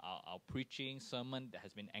 our preaching, sermon that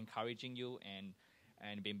has been encouraging you and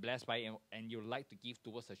been blessed by it, and you like to give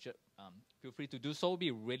towards the church, feel free to do so. We'll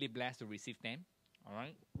be really blessed to receive them. All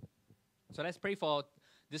right, so let's pray for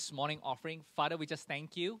this morning offering. Father, we just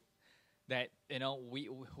thank you that,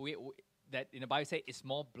 that in the Bible says it's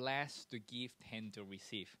more blessed to give than to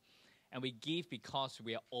receive. And we give because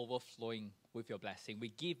we are overflowing with your blessing. We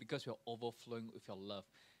give because we're overflowing with your love.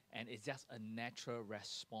 And it's just a natural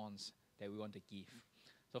response that we want to give.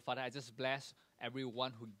 So, Father, I just bless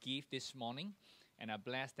everyone who gave this morning. And I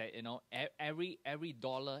bless that, every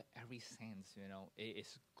dollar, every cent, it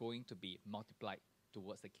is going to be multiplied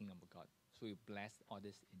towards the kingdom of God. So we bless all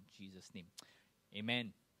this in Jesus' name.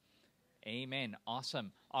 Amen. Amen.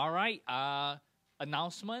 Awesome. All right.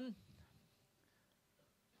 Announcement.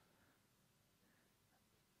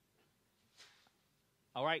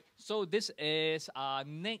 All right. So this is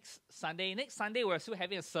next Sunday. Next Sunday, we're still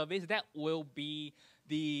having a service. That will be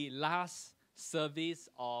the last service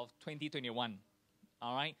of 2021.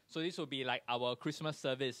 All right. So this will be like our Christmas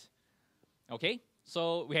service. Okay.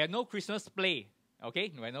 So we have no Christmas play.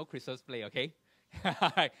 Okay. We have no Christmas play. Okay.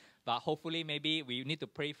 But hopefully, maybe we need to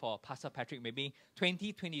pray for Pastor Patrick. Maybe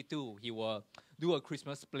 2022, he will do a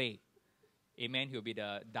Christmas play. Amen. He'll be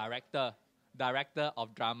the director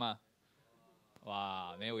of drama.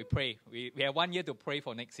 Wow, man, we pray. We have 1 year to pray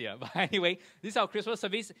for next year. But anyway, this is our Christmas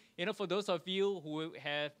service. For those of you who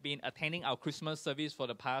have been attending our Christmas service for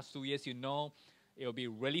the past 2 years, it will be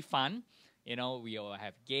really fun. We will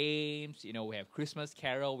have games. We have Christmas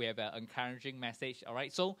carol. We have an encouraging message. All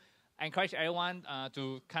right, so I encourage everyone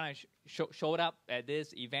to kind of show up at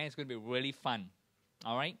this event. It's going to be really fun.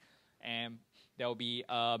 All right, and there will be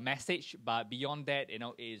a message, but beyond that,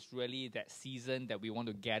 it's really that season that we want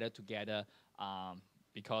to gather together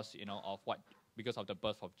because of the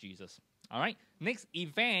birth of Jesus. All right, next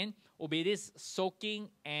event will be this soaking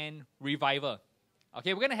and revival.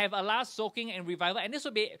 Okay, we're going to have a last soaking and revival, and this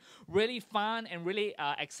will be really fun and really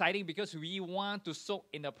exciting because we want to soak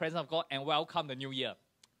in the presence of God and welcome the new year.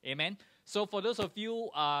 Amen. So for those of you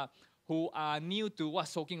who are new to what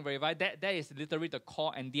soaking revival, that is literally the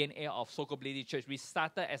core and DNA of Soakability Church. We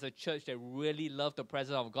started as a church that really loved the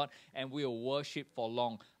presence of God, and we will worship for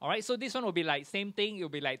long. All right, so this one will be like same thing. It will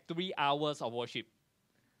be like 3 hours of worship.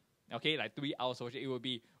 Okay, like 3 hours of worship. It will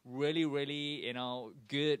be really, really,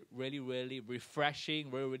 good, really, really refreshing,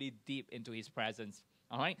 really, really deep into His presence.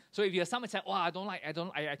 All right. So if you're someone saying, "Oh, I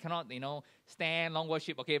cannot, stand long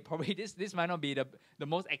worship." Okay, probably this might not be the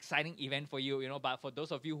most exciting event for you, But for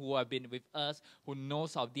those of you who have been with us, who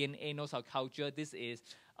knows our DNA, knows our culture, this is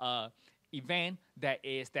an event that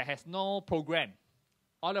has no program.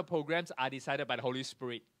 All the programs are decided by the Holy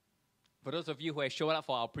Spirit. For those of you who have showed up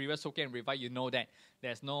for our previous Soaking and Revival, you know that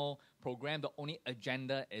there's no program. The only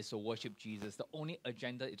agenda is to worship Jesus. The only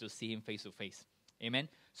agenda is to see Him face to face. Amen.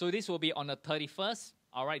 So this will be on the 31st.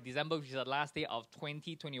 All right, December, which is the last day of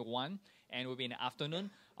 2021, and will be in the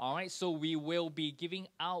afternoon. All right, so we will be giving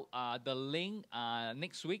out the link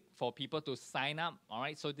next week for people to sign up. All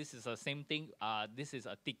right, so this is the same thing. This is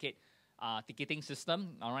a ticketing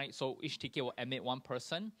system. All right, so each ticket will admit one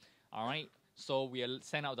person. All right, so we'll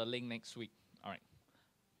send out the link next week. All right.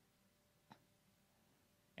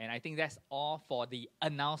 And I think that's all for the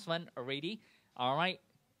announcement already. All right.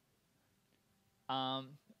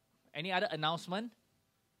 Any other announcement?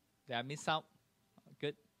 Did I miss out?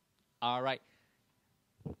 Good. All right.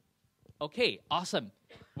 Okay, awesome.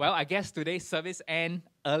 Well, I guess today's service ends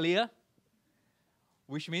earlier,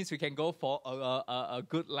 which means we can go for a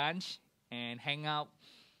good lunch and hang out.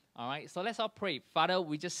 All right, so let's all pray. Father,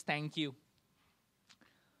 we just thank you.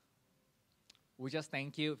 We just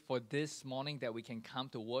thank you for this morning that we can come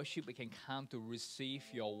to worship, we can come to receive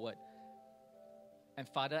your word. And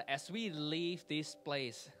Father, as we leave this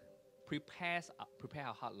place, prepare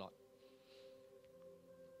our heart, Lord.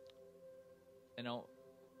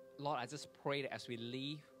 Lord, I just pray that as we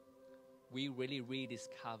leave, we really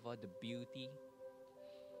rediscover the beauty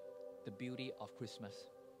of Christmas.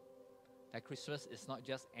 That Christmas is not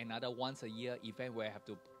just another once a year event where I have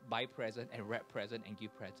to buy present and wrap present and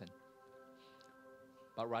give present.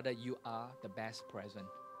 But rather, you are the best present.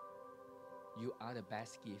 You are the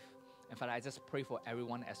best gift. And Father, I just pray for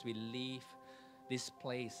everyone as we leave this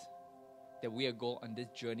place, that we will go on this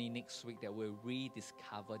journey next week, that we'll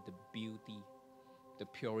rediscover the beauty, the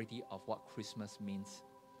purity of what Christmas means.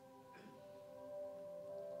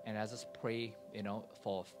 And I just pray,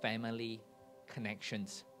 for family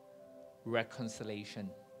connections, reconciliation,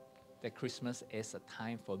 that Christmas is a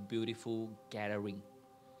time for beautiful gathering,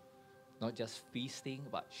 not just feasting,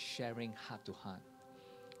 but sharing heart to heart.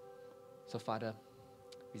 So Father,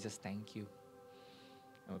 we just thank you.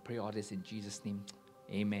 And we pray all this in Jesus' name.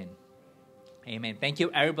 Amen. Amen. Thank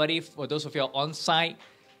you, everybody, for those of you who are on site.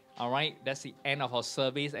 All right, that's the end of our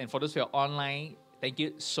service. And for those who are online, thank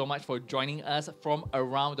you so much for joining us from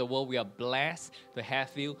around the world. We are blessed to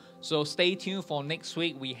have you. So stay tuned for next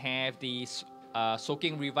week. We have the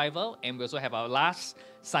Soaking Revival, and we also have our last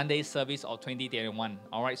Sunday service of 2021.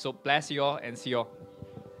 All right, so bless you all and see you all.